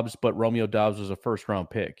Dobbs, but Romeo Dobbs was a first-round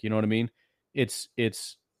pick. You know what I mean? It's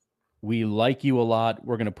we like you a lot.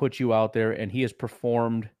 We're going to put you out there, and he has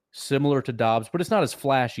performed similar to Dobbs, but it's not as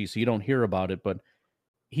flashy, so you don't hear about it. But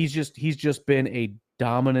he's just been a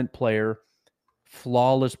dominant player,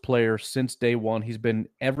 flawless player since day one. He's been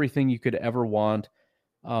everything you could ever want.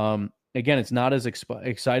 Again, it's not as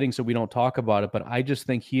exciting, so we don't talk about it, but I just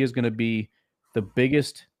think he is going to be the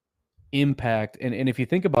biggest impact. And if you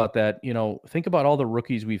think about that, think about all the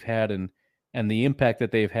rookies we've had and the impact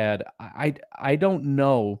that they've had. I don't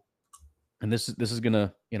know. And this is going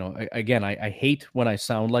to, again, I hate when I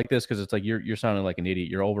sound like this, because it's like you're sounding like an idiot.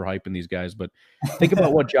 You're overhyping these guys. But think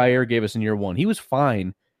about what Jair gave us in year one. He was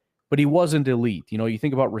fine, but he wasn't elite. You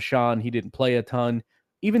think about Rashawn, he didn't play a ton.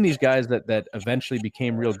 Even these guys that eventually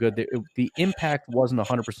became real good, the impact wasn't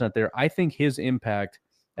 100% there. I think his impact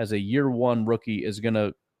as a year one rookie is going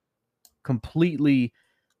to completely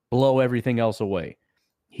blow everything else away.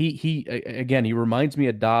 He reminds me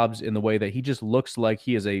of Dobbs in the way that he just looks like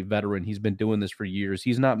he is a veteran. He's been doing this for years.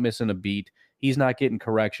 He's not missing a beat. He's not getting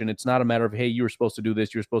correction. It's not a matter of, hey, you were supposed to do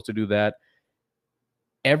this, you're supposed to do that.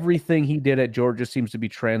 Everything he did at Georgia seems to be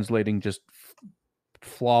translating just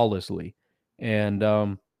flawlessly. And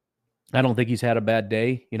I don't think he's had a bad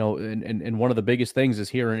day. And one of the biggest things is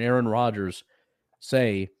hearing Aaron Rodgers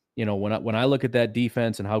say, when I look at that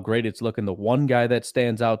defense and how great it's looking, the one guy that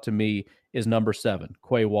stands out to me is number 7,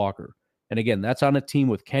 Quay Walker. And again, that's on a team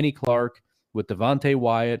with Kenny Clark, with Devontae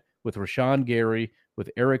Wyatt, with Rashawn Gary,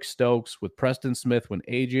 with Eric Stokes, with Preston Smith, with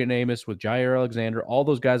Adrian Amos, with Jair Alexander. All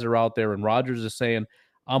those guys are out there, and Rodgers is saying,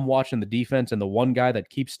 I'm watching the defense, and the one guy that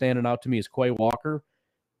keeps standing out to me is Quay Walker.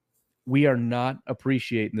 We are not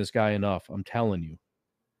appreciating this guy enough, I'm telling you.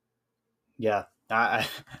 Yeah, I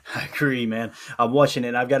agree, man. I'm watching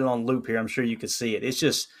it. I've got it on loop here. I'm sure you can see it. It's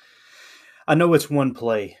just, I know it's one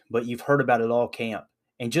play, but you've heard about it all camp.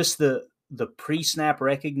 And just the pre-snap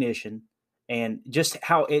recognition, and just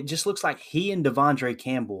how it just looks like he and Devondre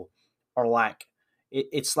Campbell are like,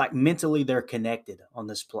 it's like mentally they're connected on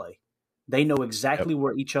this play. They know exactly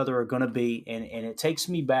where each other are going to be. And it takes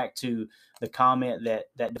me back to the comment that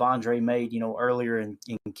Devondre made, earlier in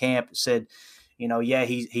camp. It said, yeah,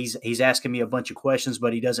 he's asking me a bunch of questions,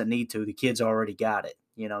 but he doesn't need to. The kid's already got it.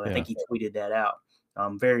 I think he tweeted that out.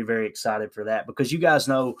 I'm very, very excited for that, because you guys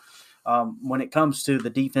know when it comes to the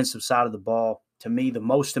defensive side of the ball, to me, the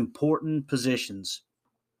most important positions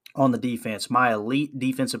on the defense, my elite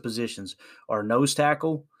defensive positions, are nose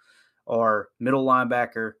tackle, or middle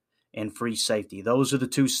linebacker, and free safety. Those are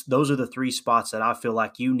the 3 spots that I feel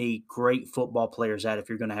like you need great football players at if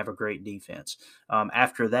you're going to have a great defense.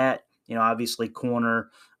 After that, obviously corner,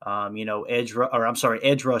 edge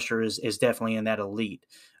rusher is definitely in that elite.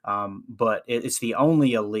 But it's the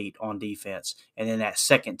only elite on defense. And then that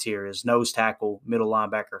second tier is nose tackle, middle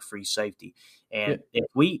linebacker, free safety. And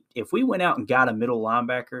if we went out and got a middle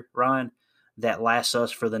linebacker, Ryan, that lasts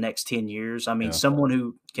us for the next 10 years, someone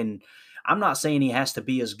who can – I'm not saying he has to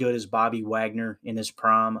be as good as Bobby Wagner in his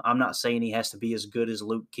prime. I'm not saying he has to be as good as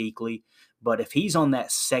Luke Kuechly. But if he's on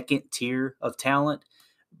that second tier of talent,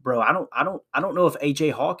 bro, I don't know if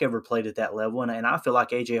AJ Hawk ever played at that level, and I feel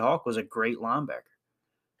like AJ Hawk was a great linebacker.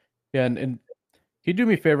 Yeah, and can you do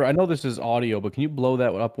me a favor? I know this is audio, but can you blow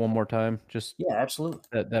that up one more time? Just yeah, absolutely.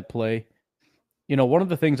 That play. One of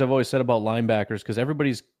the things I've always said about linebackers, because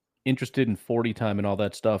everybody's interested in 40 time and all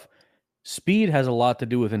that stuff, speed has a lot to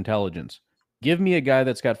do with intelligence. Give me a guy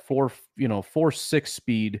that's got 4.6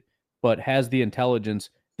 speed, but has the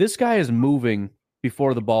intelligence. This guy is moving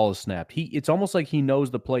before the ball is snapped. It's almost like he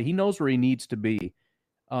knows the play. He knows where he needs to be.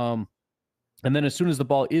 And then as soon as the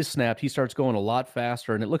ball is snapped, he starts going a lot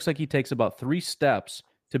faster. And it looks like he takes about 3 steps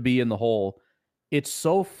to be in the hole. It's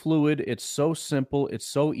so fluid. It's so simple. It's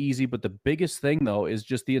so easy. But the biggest thing, though, is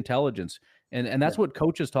just the intelligence. And that's what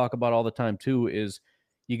coaches talk about all the time, too, is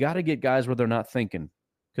you got to get guys where they're not thinking,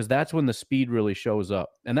 because that's when the speed really shows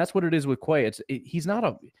up. And that's what it is with Quay. It's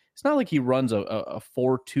not like he runs a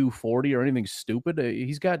 4.2 40 or anything stupid.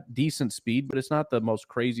 He's got decent speed, but it's not the most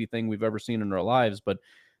crazy thing we've ever seen in our lives. But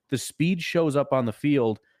the speed shows up on the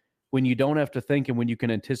field when you don't have to think and when you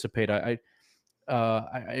can anticipate.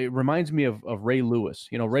 It reminds me of Ray Lewis.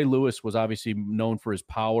 Ray Lewis was obviously known for his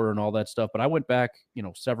power and all that stuff, but I went back,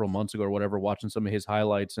 several months ago or whatever, watching some of his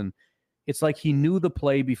highlights, and it's like he knew the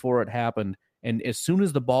play before it happened. And as soon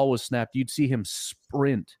as the ball was snapped, you'd see him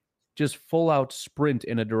sprint, just full out sprint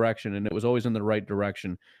in a direction. And it was always in the right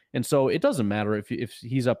direction. And so it doesn't matter if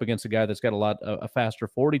he's up against a guy that's got a faster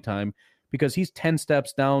 40 time, because he's 10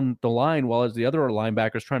 steps down the line, while as the other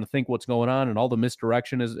linebacker's trying to think what's going on, and all the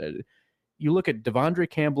misdirection is, you look at Devondre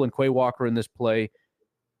Campbell and Quay Walker in this play,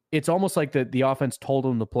 it's almost like the offense told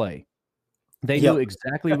them to play. They knew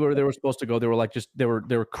exactly where they were supposed to go. They were like they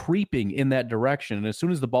were creeping in that direction. And as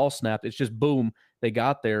soon as the ball snapped, it's just boom, they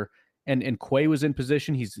got there. And Quay was in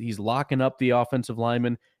position. He's locking up the offensive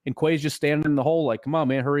lineman. And Quay's just standing in the hole like, come on,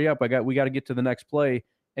 man, hurry up. We got to get to the next play,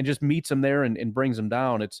 and just meets him there and brings him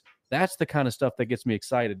down. That's the kind of stuff that gets me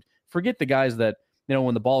excited. Forget the guys that,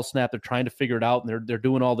 when the ball snapped, they're trying to figure it out and they're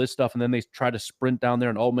doing all this stuff. And then they try to sprint down there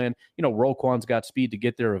and, oh man, Roquan's got speed to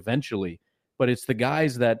get there eventually. But it's the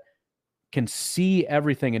guys that can see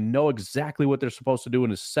everything and know exactly what they're supposed to do.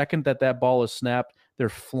 And the second that ball is snapped, they're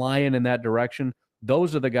flying in that direction.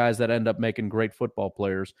 Those are the guys that end up making great football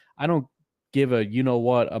players. I don't give a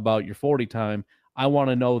you-know-what about your 40 time. I want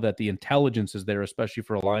to know that the intelligence is there, especially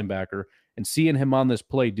for a linebacker. And seeing him on this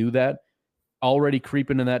play do that, already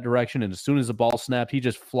creeping in that direction, and as soon as the ball snapped, he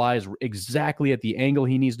just flies exactly at the angle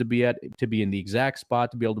he needs to be at, to be in the exact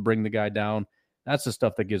spot to be able to bring the guy down. That's the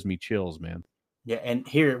stuff that gives me chills, man. Yeah, and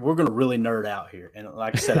here we're going to really nerd out here. And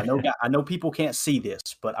like I said, I know people can't see this,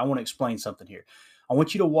 but I want to explain something here. I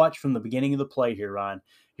want you to watch from the beginning of the play here, Ryan.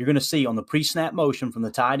 You're going to see on the pre-snap motion from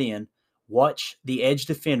the tight end, watch the edge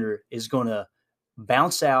defender is going to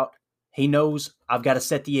bounce out. He knows I've got to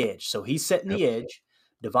set the edge. So he's setting the edge.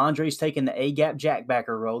 Devondre's taking the A-gap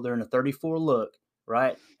jackbacker roll. They're in a 34 look,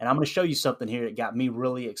 right? And I'm going to show you something here that got me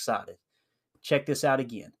really excited. Check this out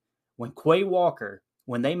again. When Quay Walker,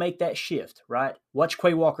 when they make that shift, right? Watch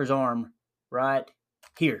Quay Walker's arm right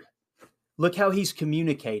here. Look how he's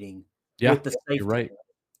communicating with the safety. You're right.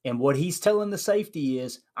 And what he's telling the safety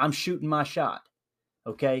is, I'm shooting my shot.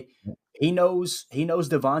 Okay? He knows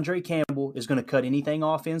Devondre Campbell is going to cut anything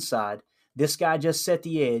off inside. This guy just set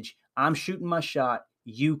the edge. I'm shooting my shot.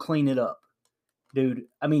 You clean it up. Dude,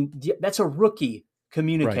 I mean, that's a rookie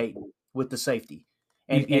communicating with the safety.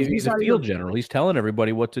 And he's a field general. He's telling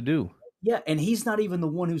everybody what to do. Yeah, and he's not even the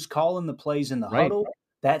one who's calling the plays in the huddle.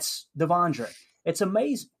 That's Devondre. It's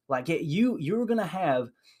amazing. Like you're going to have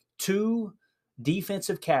two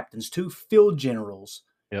defensive captains, two field generals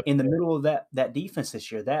in the middle of that defense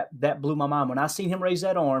this year. That blew my mind. When I seen him raise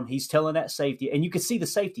that arm, he's telling that safety, and you can see the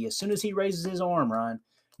safety. As soon as he raises his arm, Ryan,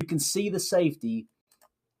 you can see the safety.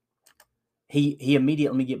 He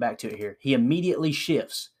immediately, let me get back to it here. He immediately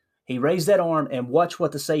shifts. He raised that arm, and watch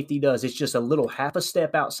what the safety does. It's just a little half a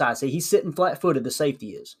step outside. See, he's sitting flat-footed, the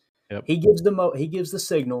safety is. Yep. He gives the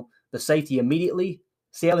signal. The safety immediately,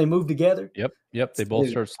 see how they move together? Yep. They both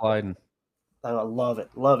start sliding. I love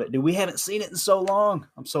it. Dude, we haven't seen it in so long.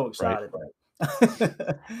 I'm so excited.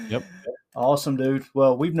 Yep. Awesome, dude.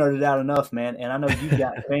 Well, we've nerded out enough, man, and I know you've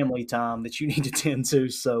got family time that you need to tend to.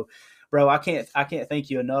 So, bro, I can't thank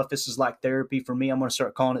you enough. This is like therapy for me. I'm going to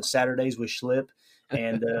start calling it Saturdays with Schlip,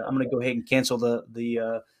 and I'm going to go ahead and cancel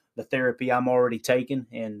the therapy I'm already taking,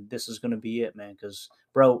 and this is going to be it, man. Because,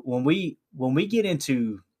 bro, when we get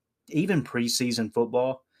into even preseason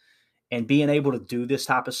football and being able to do this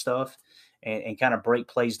type of stuff and kind of break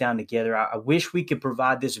plays down together, I wish we could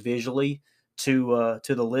provide this visually to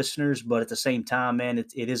the listeners, but at the same time, man,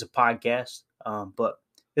 it is a podcast. But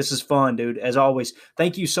this is fun, dude. As always,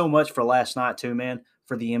 thank you so much for last night too, man,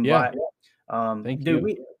 for the invite. Thank you.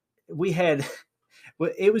 Dude, we had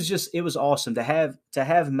it was awesome to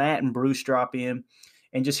have Matt and Bruce drop in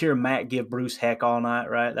and just hear Matt give Bruce heck all night,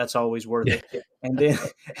 right? That's always worth it. And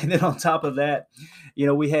then on top of that,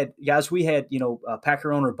 we had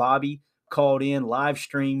Packer owner Bobby called in live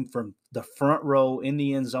stream from the front row in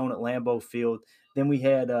the end zone at Lambeau Field. Then we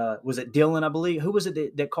had, was it Dylan, I believe? Who was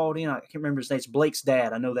it that called in? I can't remember his name. It's Blake's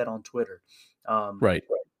dad. I know that on Twitter. Right.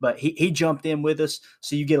 But he jumped in with us,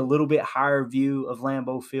 so you get a little bit higher view of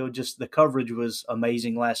Lambeau Field. Just the coverage was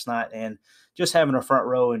amazing last night, and just having a front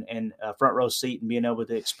row and a front row seat and being able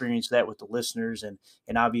to experience that with the listeners and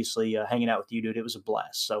obviously hanging out with you, dude, it was a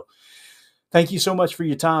blast. So thank you so much for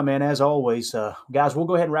your time, man, as always. Guys, we'll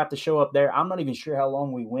go ahead and wrap the show up there. I'm not even sure how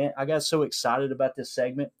long we went. I got so excited about this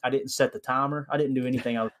segment. I didn't set the timer. I didn't do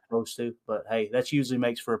anything I was supposed to. But, hey, that usually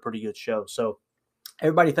makes for a pretty good show. So,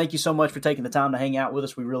 everybody, thank you so much for taking the time to hang out with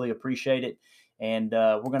us. We really appreciate it. And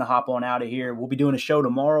we're going to hop on out of here. We'll be doing a show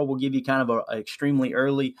tomorrow. We'll give you kind of an extremely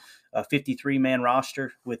early 53-man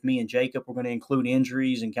roster with me and Jacob. We're going to include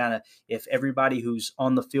injuries and kind of if everybody who's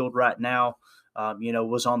on the field right now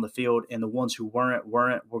was on the field, and the ones who weren't,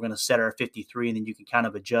 we're going to set our 53, and then you can kind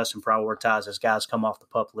of adjust and prioritize as guys come off the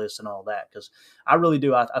PUP list and all that. Because I really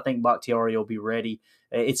do. I think Bakhtiari will be ready.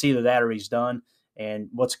 It's either that or he's done. And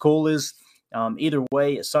what's cool is either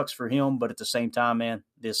way, it sucks for him, but at the same time, man,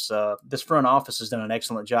 this front office has done an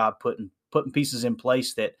excellent job putting pieces in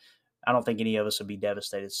place that I don't think any of us would be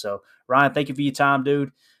devastated. So, Ryan, thank you for your time,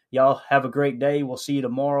 dude. Y'all have a great day. We'll see you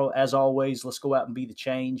tomorrow. As always, let's go out and be the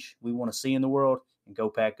change we want to see in the world, and go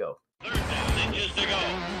Pack Go.